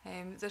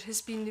 There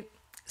has been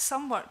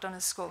some work done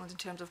in Scotland in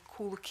terms of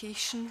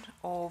co-location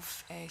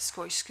of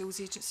Scottish skills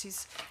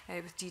agencies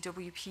with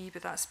DWP,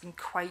 but that's been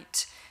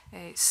quite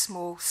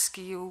small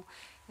scale.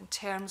 In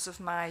terms of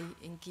my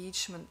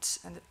engagement,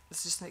 and this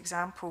is just an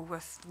example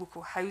with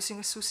local housing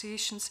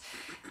associations,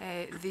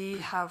 they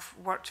have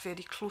worked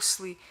very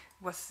closely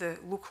with the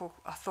local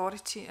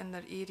authority in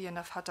their area, and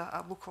I've had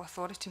a local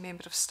authority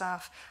member of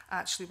staff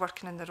actually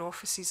working in their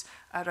offices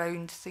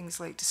around things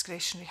like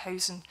discretionary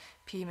housing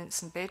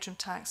payments and bedroom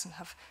tax, and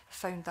have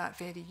found that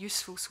very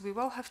useful. So we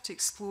will have to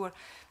explore,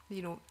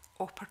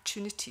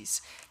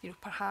 opportunities,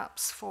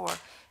 perhaps for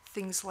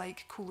things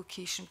like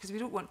co-location, because we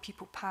don't want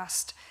people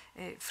passed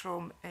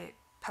from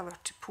pillar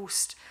to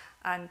post.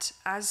 And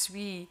as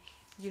we,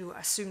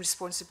 assume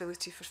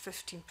responsibility for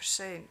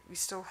 15%, we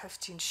still have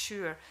to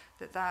ensure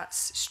that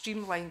that's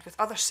streamlined with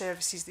other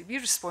services that we're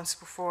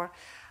responsible for,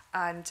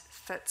 and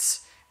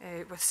fits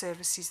with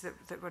services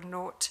that we're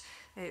not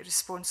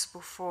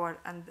responsible for.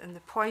 And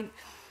the point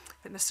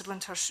that Mr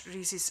Lyndhurst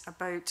raises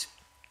about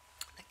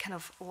the kind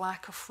of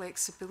lack of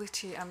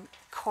flexibility, I'm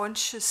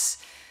conscious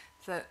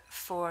that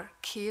for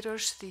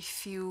carers, they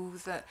feel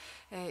that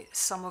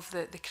some of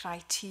the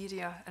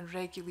criteria and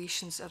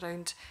regulations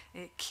around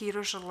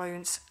carers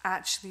allowance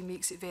actually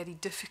makes it very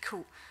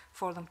difficult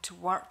for them to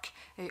work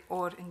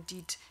or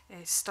indeed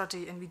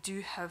study. And we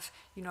do have,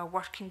 a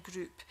working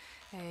group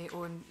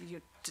on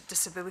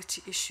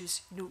disability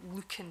issues,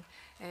 looking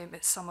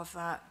at some of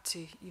that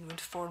to,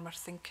 inform our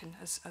thinking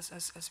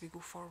as we go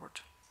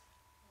forward.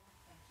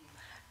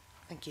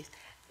 Thank you.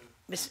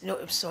 No,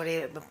 I'm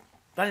sorry, I'm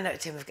running out of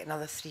time. We've got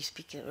another three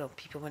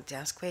people want to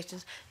ask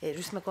questions.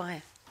 Ruth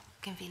Maguire.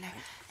 Convener.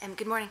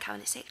 Good morning,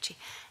 Cabinet Secretary.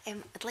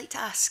 I'd like to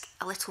ask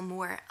a little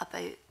more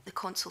about the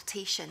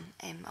consultation.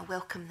 I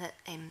welcome that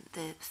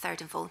the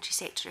third and voluntary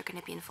sector are going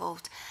to be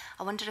involved.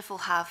 I wonder if we'll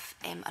have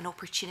an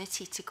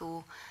opportunity to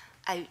go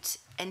out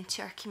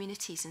into our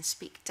communities and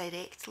speak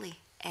directly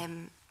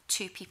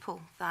to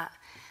people that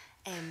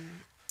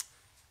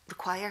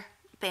require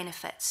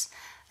benefits,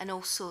 and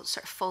also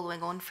sort of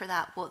following on for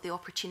that, what the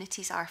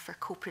opportunities are for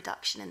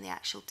co-production and the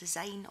actual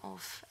design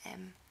of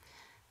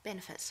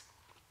benefits.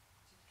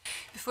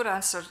 Before I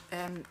answer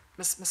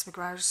Ms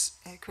Maguire's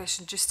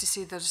question, just to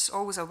say there's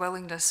always a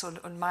willingness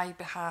on my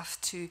behalf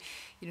to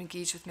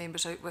engage with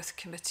members out with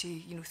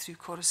committee, through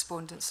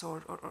correspondence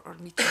or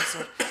meetings,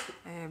 or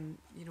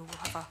we'll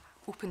have an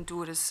open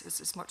door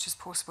as much as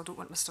possible. I don't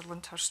want Mr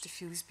Lyndhurst to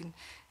feel he's been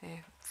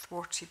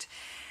thwarted.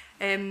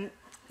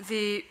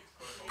 The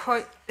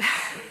point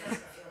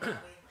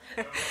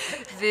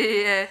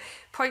the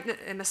point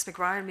that Ms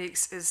Maguire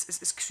makes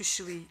is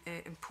crucially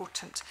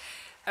important.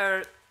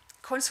 Our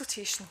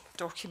consultation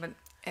document,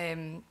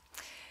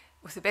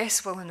 with the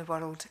best will in the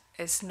world,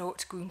 is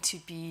not going to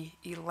be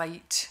a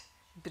light,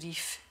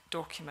 brief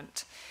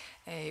document.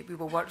 We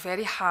will work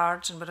very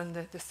hard, and we're in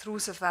the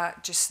throes of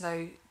that just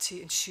now,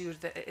 to ensure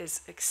that it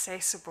is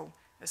accessible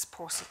as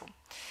possible.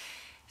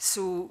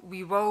 So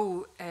we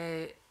will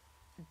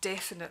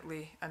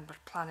definitely, and we're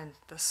planning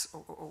this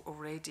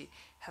already,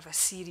 have a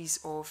series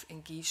of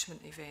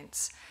engagement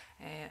events.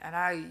 And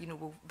I,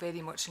 will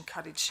very much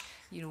encourage,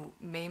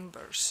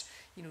 members,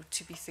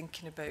 to be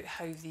thinking about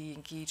how they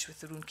engage with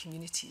their own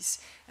communities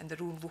and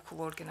their own local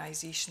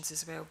organisations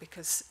as well,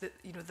 because,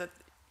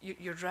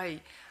 you're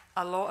right,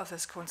 a lot of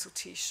this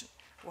consultation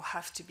will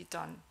have to be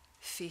done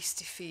face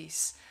to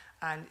face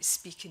and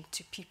speaking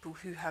to people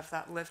who have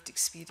that lived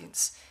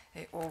experience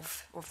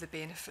of the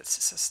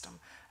benefits system.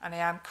 And I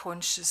am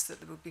conscious that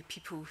there will be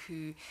people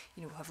who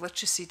have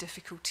literacy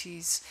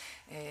difficulties,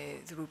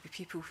 there will be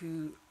people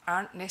who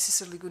aren't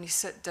necessarily going to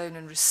sit down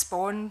and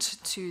respond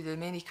to the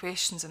many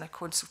questions in a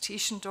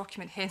consultation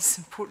document, hence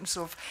the importance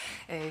of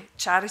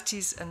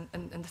charities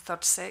and the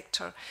third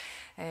sector.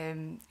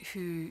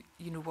 who,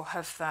 you know, will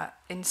have that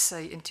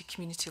insight into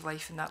community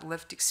life and that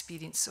lived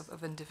experience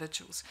of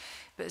individuals.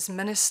 But as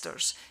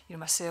ministers, you know,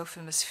 myself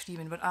and Ms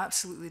Freeman, we're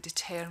absolutely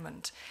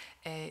determined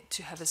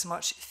to have as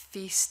much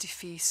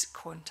face-to-face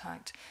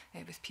contact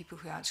with people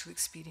who actually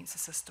experience the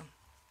system.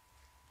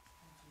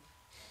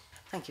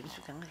 Thank you, Ms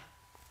McKinley.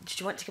 Did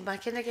you want to come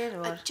back in again?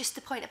 Or? Just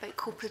the point about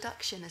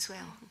co-production as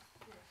well.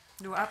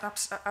 No,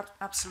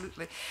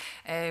 absolutely.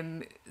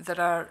 There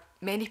are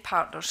many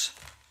partners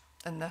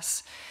in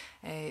this.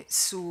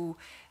 So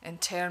in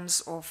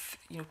terms of,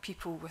 you know,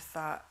 people with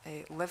that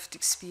lived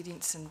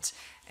experience, and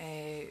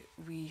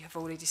we have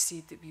already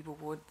said that we will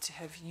want to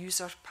have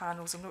user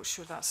panels. I'm not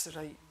sure that's the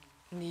right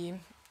name.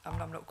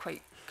 I'm not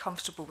quite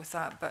comfortable with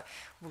that, but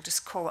we'll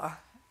just call it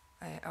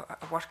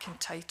a working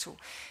title.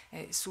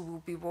 So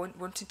we'll be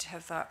wanting to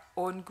have that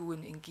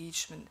ongoing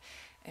engagement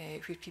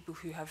where people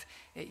who have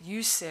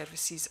used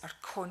services are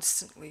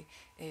constantly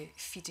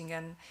feeding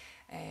in.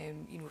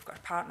 You know, we've got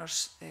our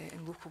partners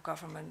in local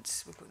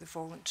government, we've got the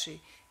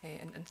voluntary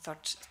and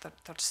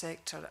third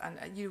sector,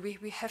 and you know,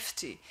 we have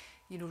to,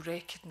 you know,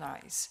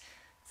 recognise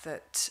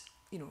that,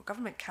 you know,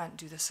 government can't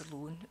do this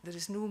alone. There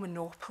is no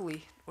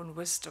monopoly on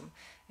wisdom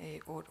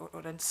or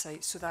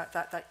insight. So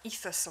that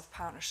ethos of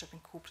partnership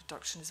and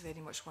co-production is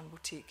very much one we'll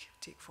take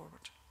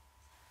forward.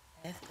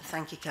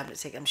 Thank you, Cabinet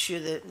Secretary. I'm sure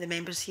the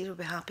members here will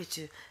be happy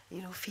to,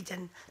 you know, feed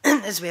in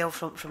as well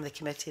from the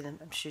committee, and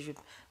I'm sure you'll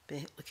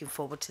be looking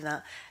forward to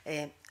that.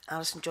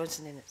 Alison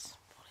Johnson, then it's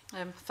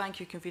thank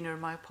you, Convener.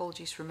 My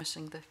apologies for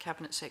missing the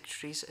Cabinet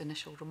Secretary's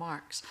initial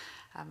remarks.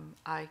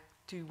 I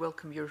do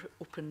welcome your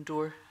open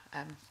door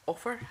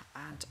offer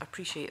and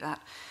appreciate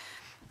that.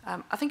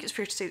 I think it's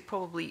fair to say that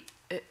probably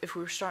if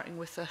we were starting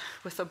with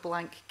a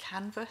blank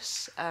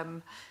canvas,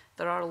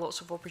 there are lots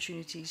of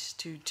opportunities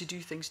to do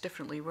things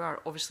differently. We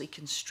are obviously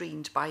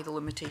constrained by the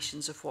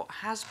limitations of what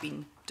has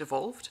been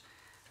devolved,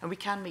 and we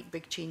can make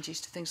big changes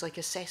to things like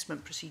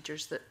assessment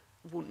procedures that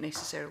won't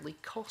necessarily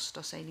cost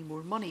us any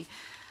more money.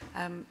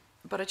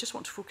 But I just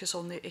want to focus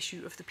on the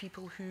issue of the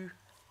people who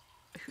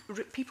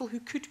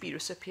could be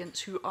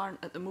recipients who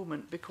aren't at the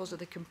moment because of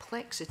the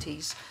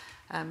complexities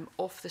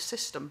of the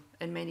system.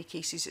 In many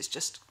cases, it's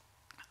just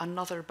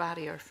another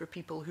barrier for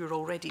people who are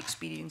already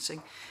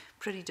experiencing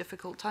pretty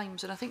difficult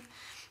times. And I think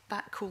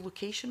that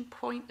co-location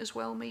point is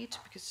well made,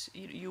 because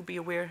you'll be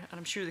aware, and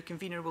I'm sure the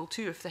convener will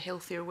too, of the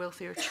Healthier,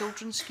 Wealthier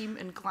Children scheme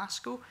in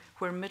Glasgow,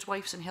 where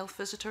midwives and health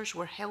visitors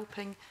were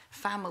helping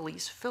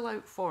families fill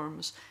out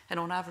forms, and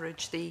on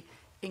average they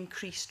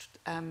increased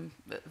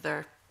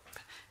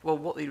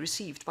what they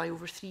received by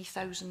over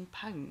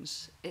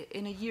 £3,000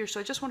 in a year.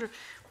 So I just wonder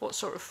what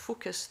sort of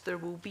focus there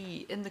will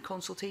be in the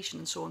consultation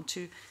and so on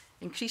to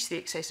increase the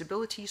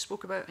accessibility you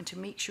spoke about, and to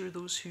make sure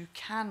those who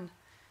can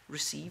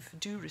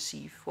do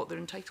receive what they're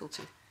entitled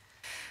to.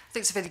 I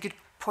think it's a very good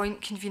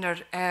point, Convener.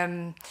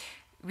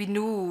 We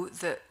know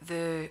that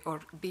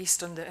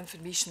based on the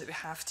information that we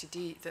have to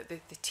date, that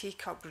the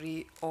take-up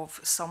rate of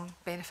some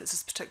benefits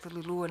is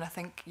particularly low, and I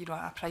think, you know,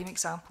 a prime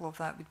example of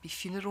that would be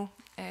funeral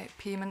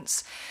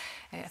payments.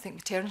 I think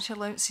maternity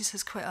allowances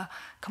has quite a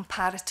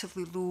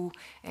comparatively low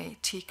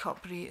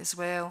take-up rate as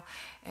well.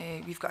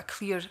 We've got a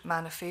clear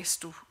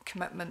manifesto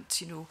commitment,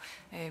 you know,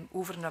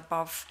 over and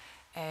above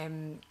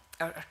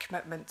our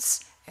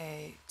commitments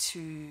to,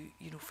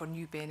 you know, for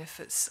new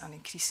benefits and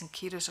increasing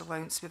carers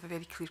allowance. We have a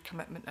very clear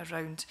commitment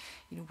around,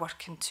 you know,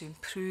 working to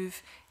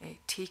improve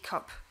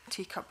take-up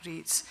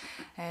rates,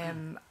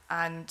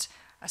 and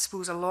I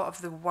suppose a lot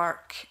of the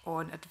work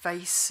on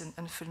advice and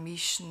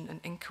information and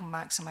income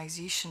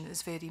maximisation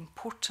is very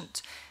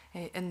important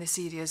in this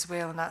area as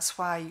well, and that's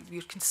why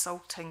we're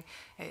consulting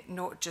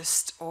not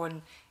just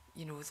on,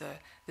 you know,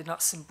 the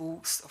nuts and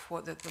bolts of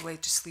what the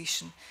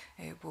legislation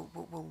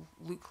will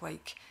look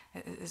like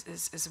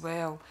as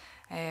well.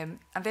 I'm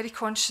very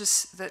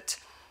conscious that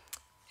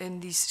in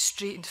these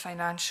straitened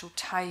financial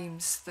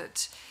times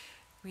that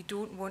we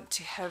don't want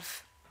to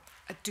have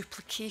a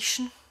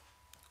duplication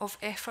of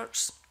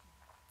efforts,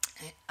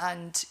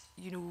 and,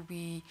 you know,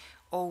 we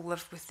all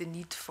live with the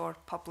need for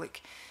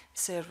public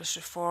service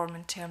reform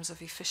in terms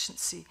of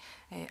efficiency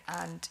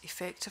and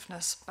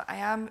effectiveness. But I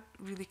am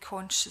really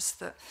conscious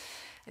that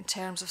in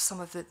terms of some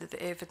of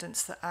the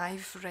evidence that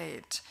I've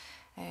read,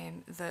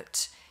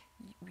 that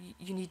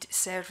you need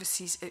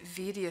services at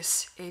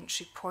various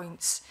entry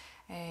points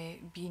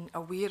being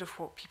aware of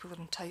what people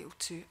are entitled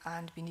to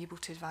and being able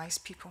to advise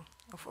people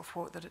of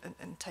what they're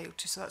entitled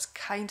to. So that's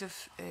kind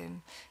of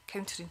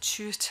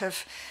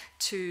counterintuitive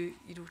to,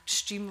 you know,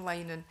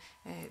 streamlining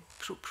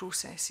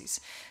processes.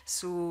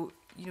 So,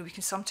 you know, we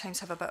can sometimes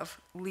have a bit of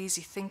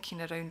lazy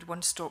thinking around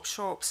one-stop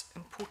shops,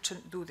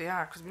 important though they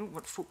are, because we don't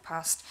want folk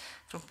passed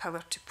from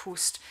pillar to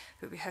post,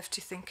 but we have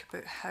to think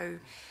about how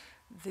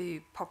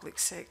the public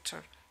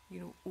sector,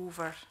 you know,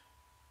 over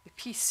the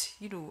piece,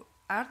 you know,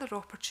 are there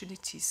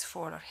opportunities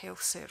for our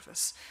health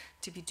service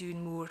to be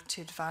doing more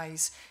to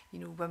advise, you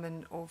know,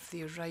 women of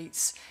their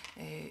rights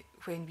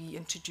when we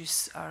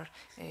introduce our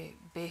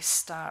Best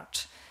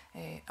Start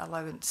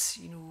allowance,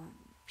 you know,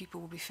 people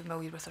will be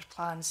familiar with our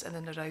plans in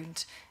and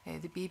around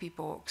the baby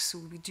box. So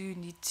we do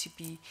need to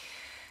be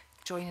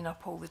joining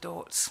up all the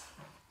dots.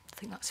 I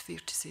think that's fair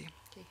to say.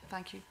 Okay,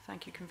 thank you.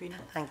 Thank you, Convener.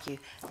 Thank you.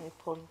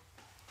 Pauline.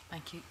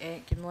 Thank you.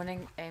 Good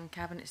morning,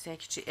 Cabinet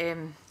Secretary.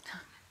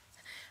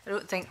 I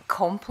don't think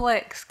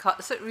complex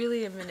cuts it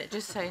really. I mean, it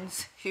just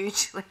sounds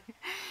hugely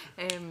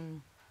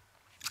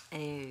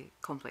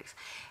complex.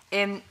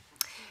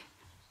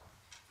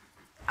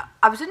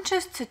 I was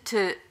interested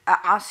to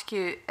ask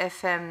you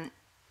if,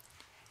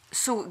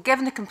 so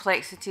given the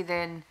complexity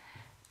then,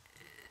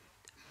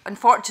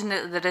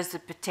 unfortunately there is the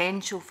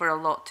potential for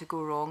a lot to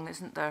go wrong,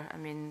 isn't there? I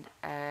mean,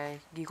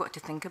 you've got to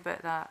think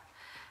about that.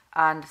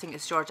 And I think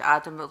as George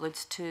Adam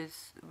alludes to,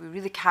 we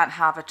really can't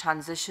have a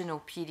transitional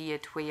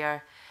period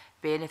where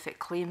benefit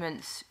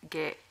claimants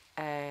get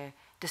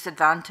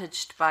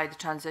disadvantaged by the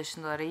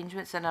transitional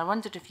arrangements. And I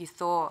wondered if you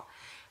thought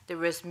there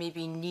was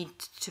maybe need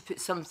to put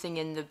something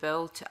in the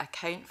bill to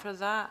account for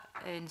that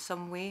in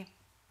some way,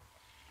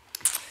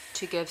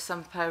 to give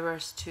some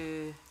powers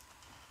to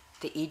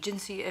the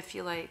agency, if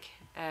you like,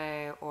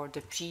 or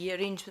the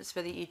pre-arrangements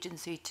for the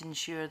agency to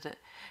ensure that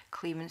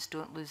claimants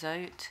don't lose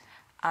out.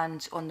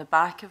 And on the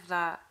back of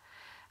that,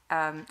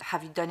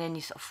 have you done any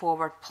sort of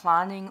forward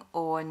planning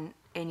on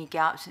any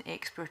gaps in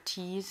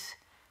expertise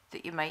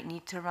that you might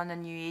need to run a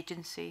new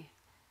agency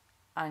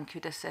and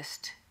could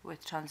assist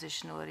with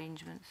transitional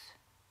arrangements?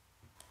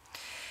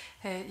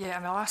 Yeah, I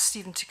mean, I'll ask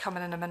Stephen to come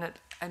in a minute.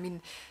 I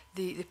mean,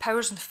 the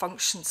powers and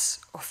functions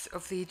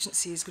of the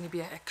agency is going to be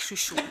a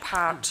crucial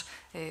part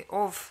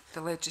of the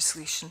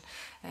legislation,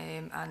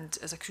 and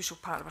as a crucial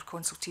part of our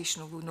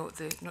consultation, although not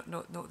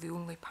the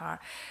only part.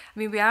 I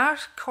mean, we are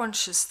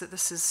conscious that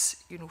this is,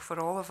 you know, for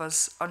all of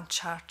us,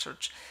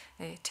 uncharted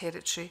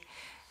territory,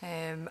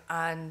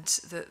 and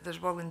that there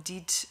will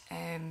indeed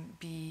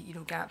be, you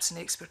know, gaps in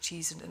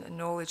expertise and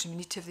knowledge, and we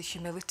need to have the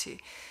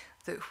humility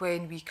that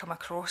when we come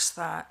across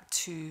that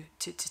to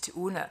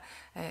own it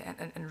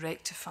and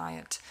rectify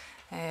it.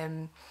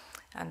 And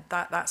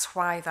that's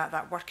why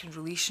that working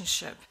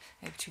relationship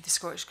between the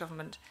Scottish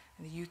Government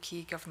and the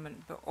UK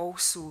Government, but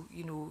also,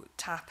 you know,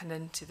 tapping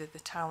into the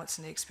talents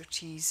and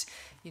expertise,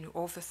 you know,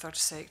 of the third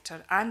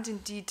sector, and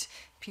indeed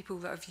people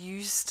that have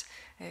used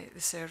the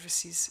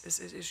services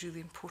is really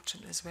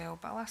important as well.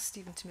 But I'll ask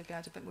Stephen to maybe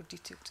add a bit more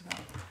detail to that.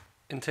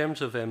 In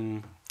terms of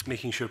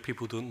making sure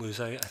people don't lose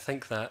out, I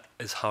think that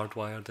is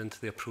hardwired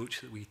into the approach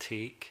that we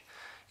take.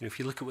 You know, if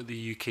you look at what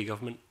the UK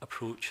government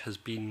approach has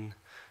been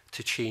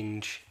to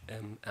change,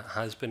 it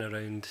has been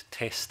around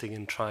testing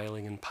and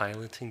trialling and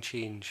piloting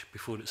change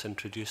before it's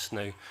introduced.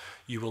 Now,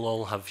 you will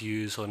all have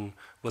views on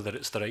whether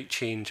it's the right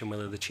change and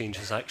whether the change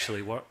has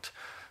actually worked,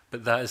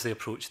 but that is the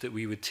approach that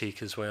we would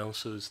take as well.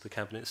 So as the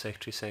Cabinet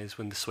Secretary says,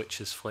 when the switch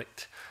is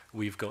flicked,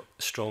 we've got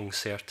strong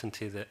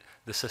certainty that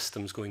the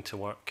system's going to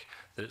work,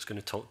 that it's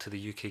going to talk to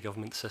the UK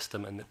government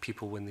system, and that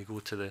people, when they go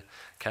to the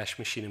cash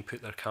machine and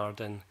put their card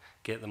in,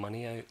 get the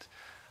money out.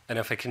 And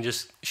if I can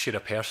just share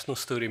a personal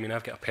story, I mean,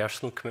 I've got a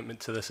personal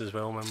commitment to this as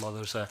well. My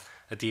mother's a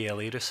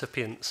DLA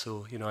recipient,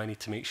 so, you know, I need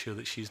to make sure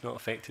that she's not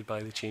affected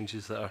by the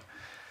changes that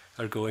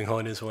are going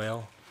on as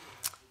well.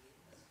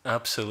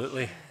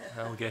 Absolutely.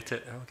 I'll get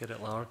it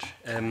large.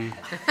 I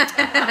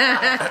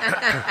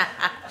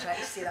tried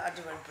to say that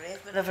under my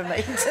breath, but never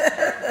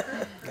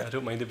mind. I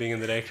don't mind it being in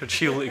the record.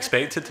 She'll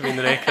expect it to be in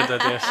the record, I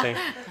dare say.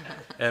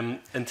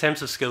 In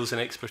terms of skills and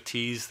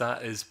expertise,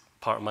 that is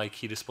part of my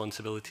key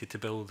responsibility, to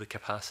build the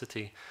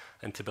capacity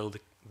and to build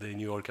the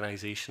new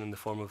organisation in the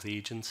form of the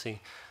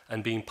agency.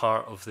 And being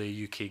part of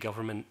the UK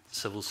government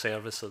civil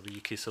service, or the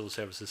UK civil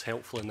service, is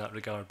helpful in that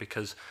regard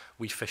because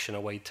we fish in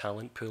a wide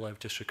talent pool. I've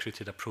just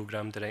recruited a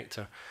programme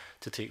director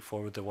to take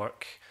forward the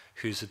work,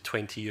 who's had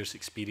 20 years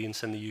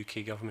experience in the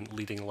UK government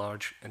leading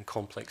large and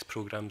complex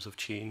programmes of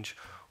change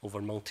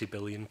over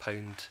multi-billion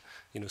pound,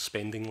 you know,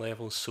 spending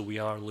levels. So we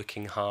are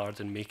looking hard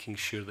and making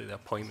sure that the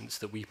appointments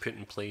that we put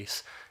in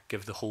place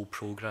give the whole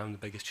programme the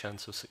biggest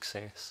chance of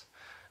success.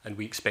 And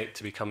we expect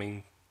to be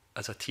coming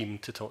as a team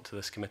to talk to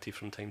this committee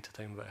from time to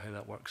time about how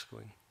that work's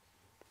going.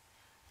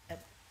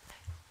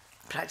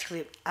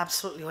 Practically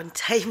absolutely on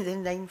time,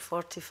 then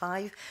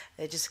 9:45,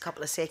 just a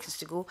couple of seconds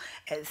to go.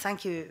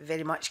 Thank you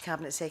very much,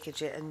 Cabinet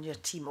Secretary, and your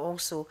team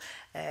also.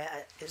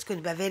 It's going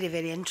to be a very,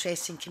 very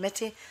interesting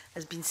committee,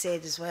 as been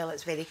said as well.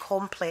 It's very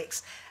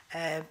complex,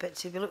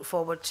 but we look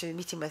forward to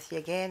meeting with you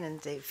again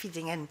and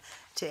feeding in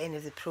to any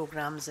of the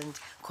programmes and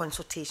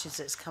consultations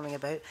that's coming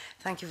about.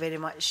 Thank you very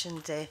much,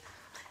 and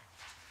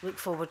look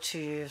forward to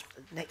your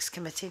next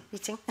committee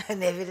meeting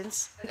and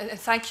evidence. And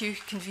thank you,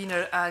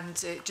 Convener.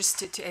 And just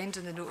to end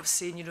on the note of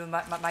saying, you know,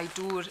 my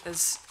door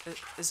is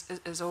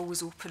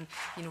always open,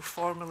 you know,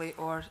 formally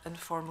or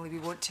informally. We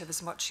want to have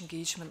as much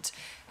engagement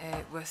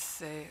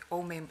with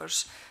all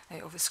members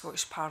of the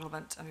Scottish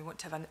Parliament, and we want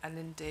to have an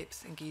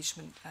in-depth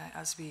engagement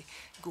as we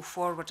go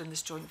forward in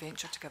this joint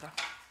venture together.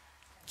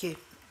 Thank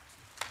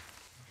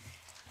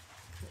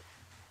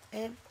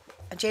you.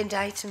 Agenda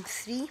item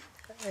 3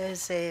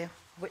 is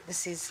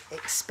witnesses'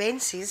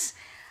 expenses.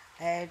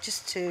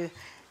 Just to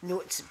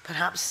note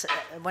perhaps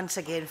once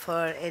again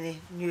for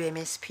any new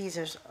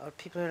MSPs or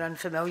people who are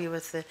unfamiliar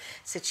with the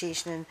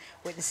situation and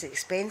witness the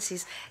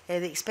expenses.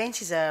 The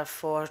expenses are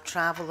for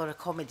travel or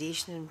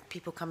accommodation and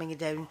people coming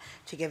down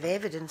to give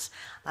evidence,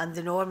 and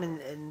the norm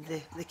in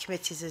the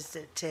committees is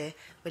that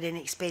when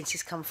any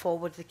expenses come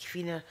forward, the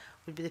convener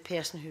would be the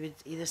person who would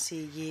either say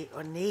yea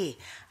or nay.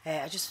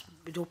 I just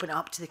would open it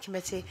up to the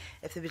committee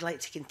if they would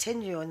like to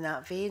continue on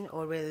that vein,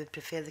 or whether they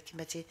prefer the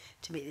committee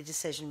to make the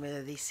decision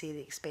whether they say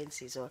the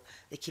expenses or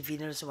the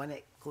convener is the one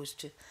it goes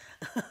to.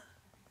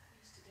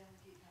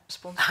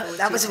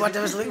 That was the word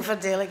I was looking for,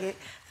 delegate.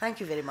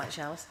 Thank you very much,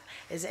 Alice.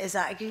 Is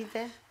that agreed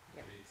then?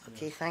 Yep.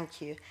 Okay, thank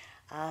you.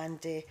 And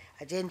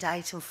agenda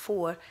item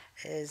 4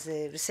 is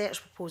the research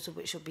proposal,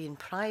 which will be in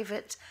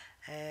private.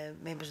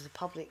 Members of the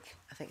public,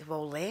 I think, have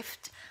all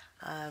left.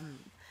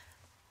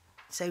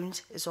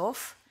 Sound is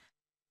off.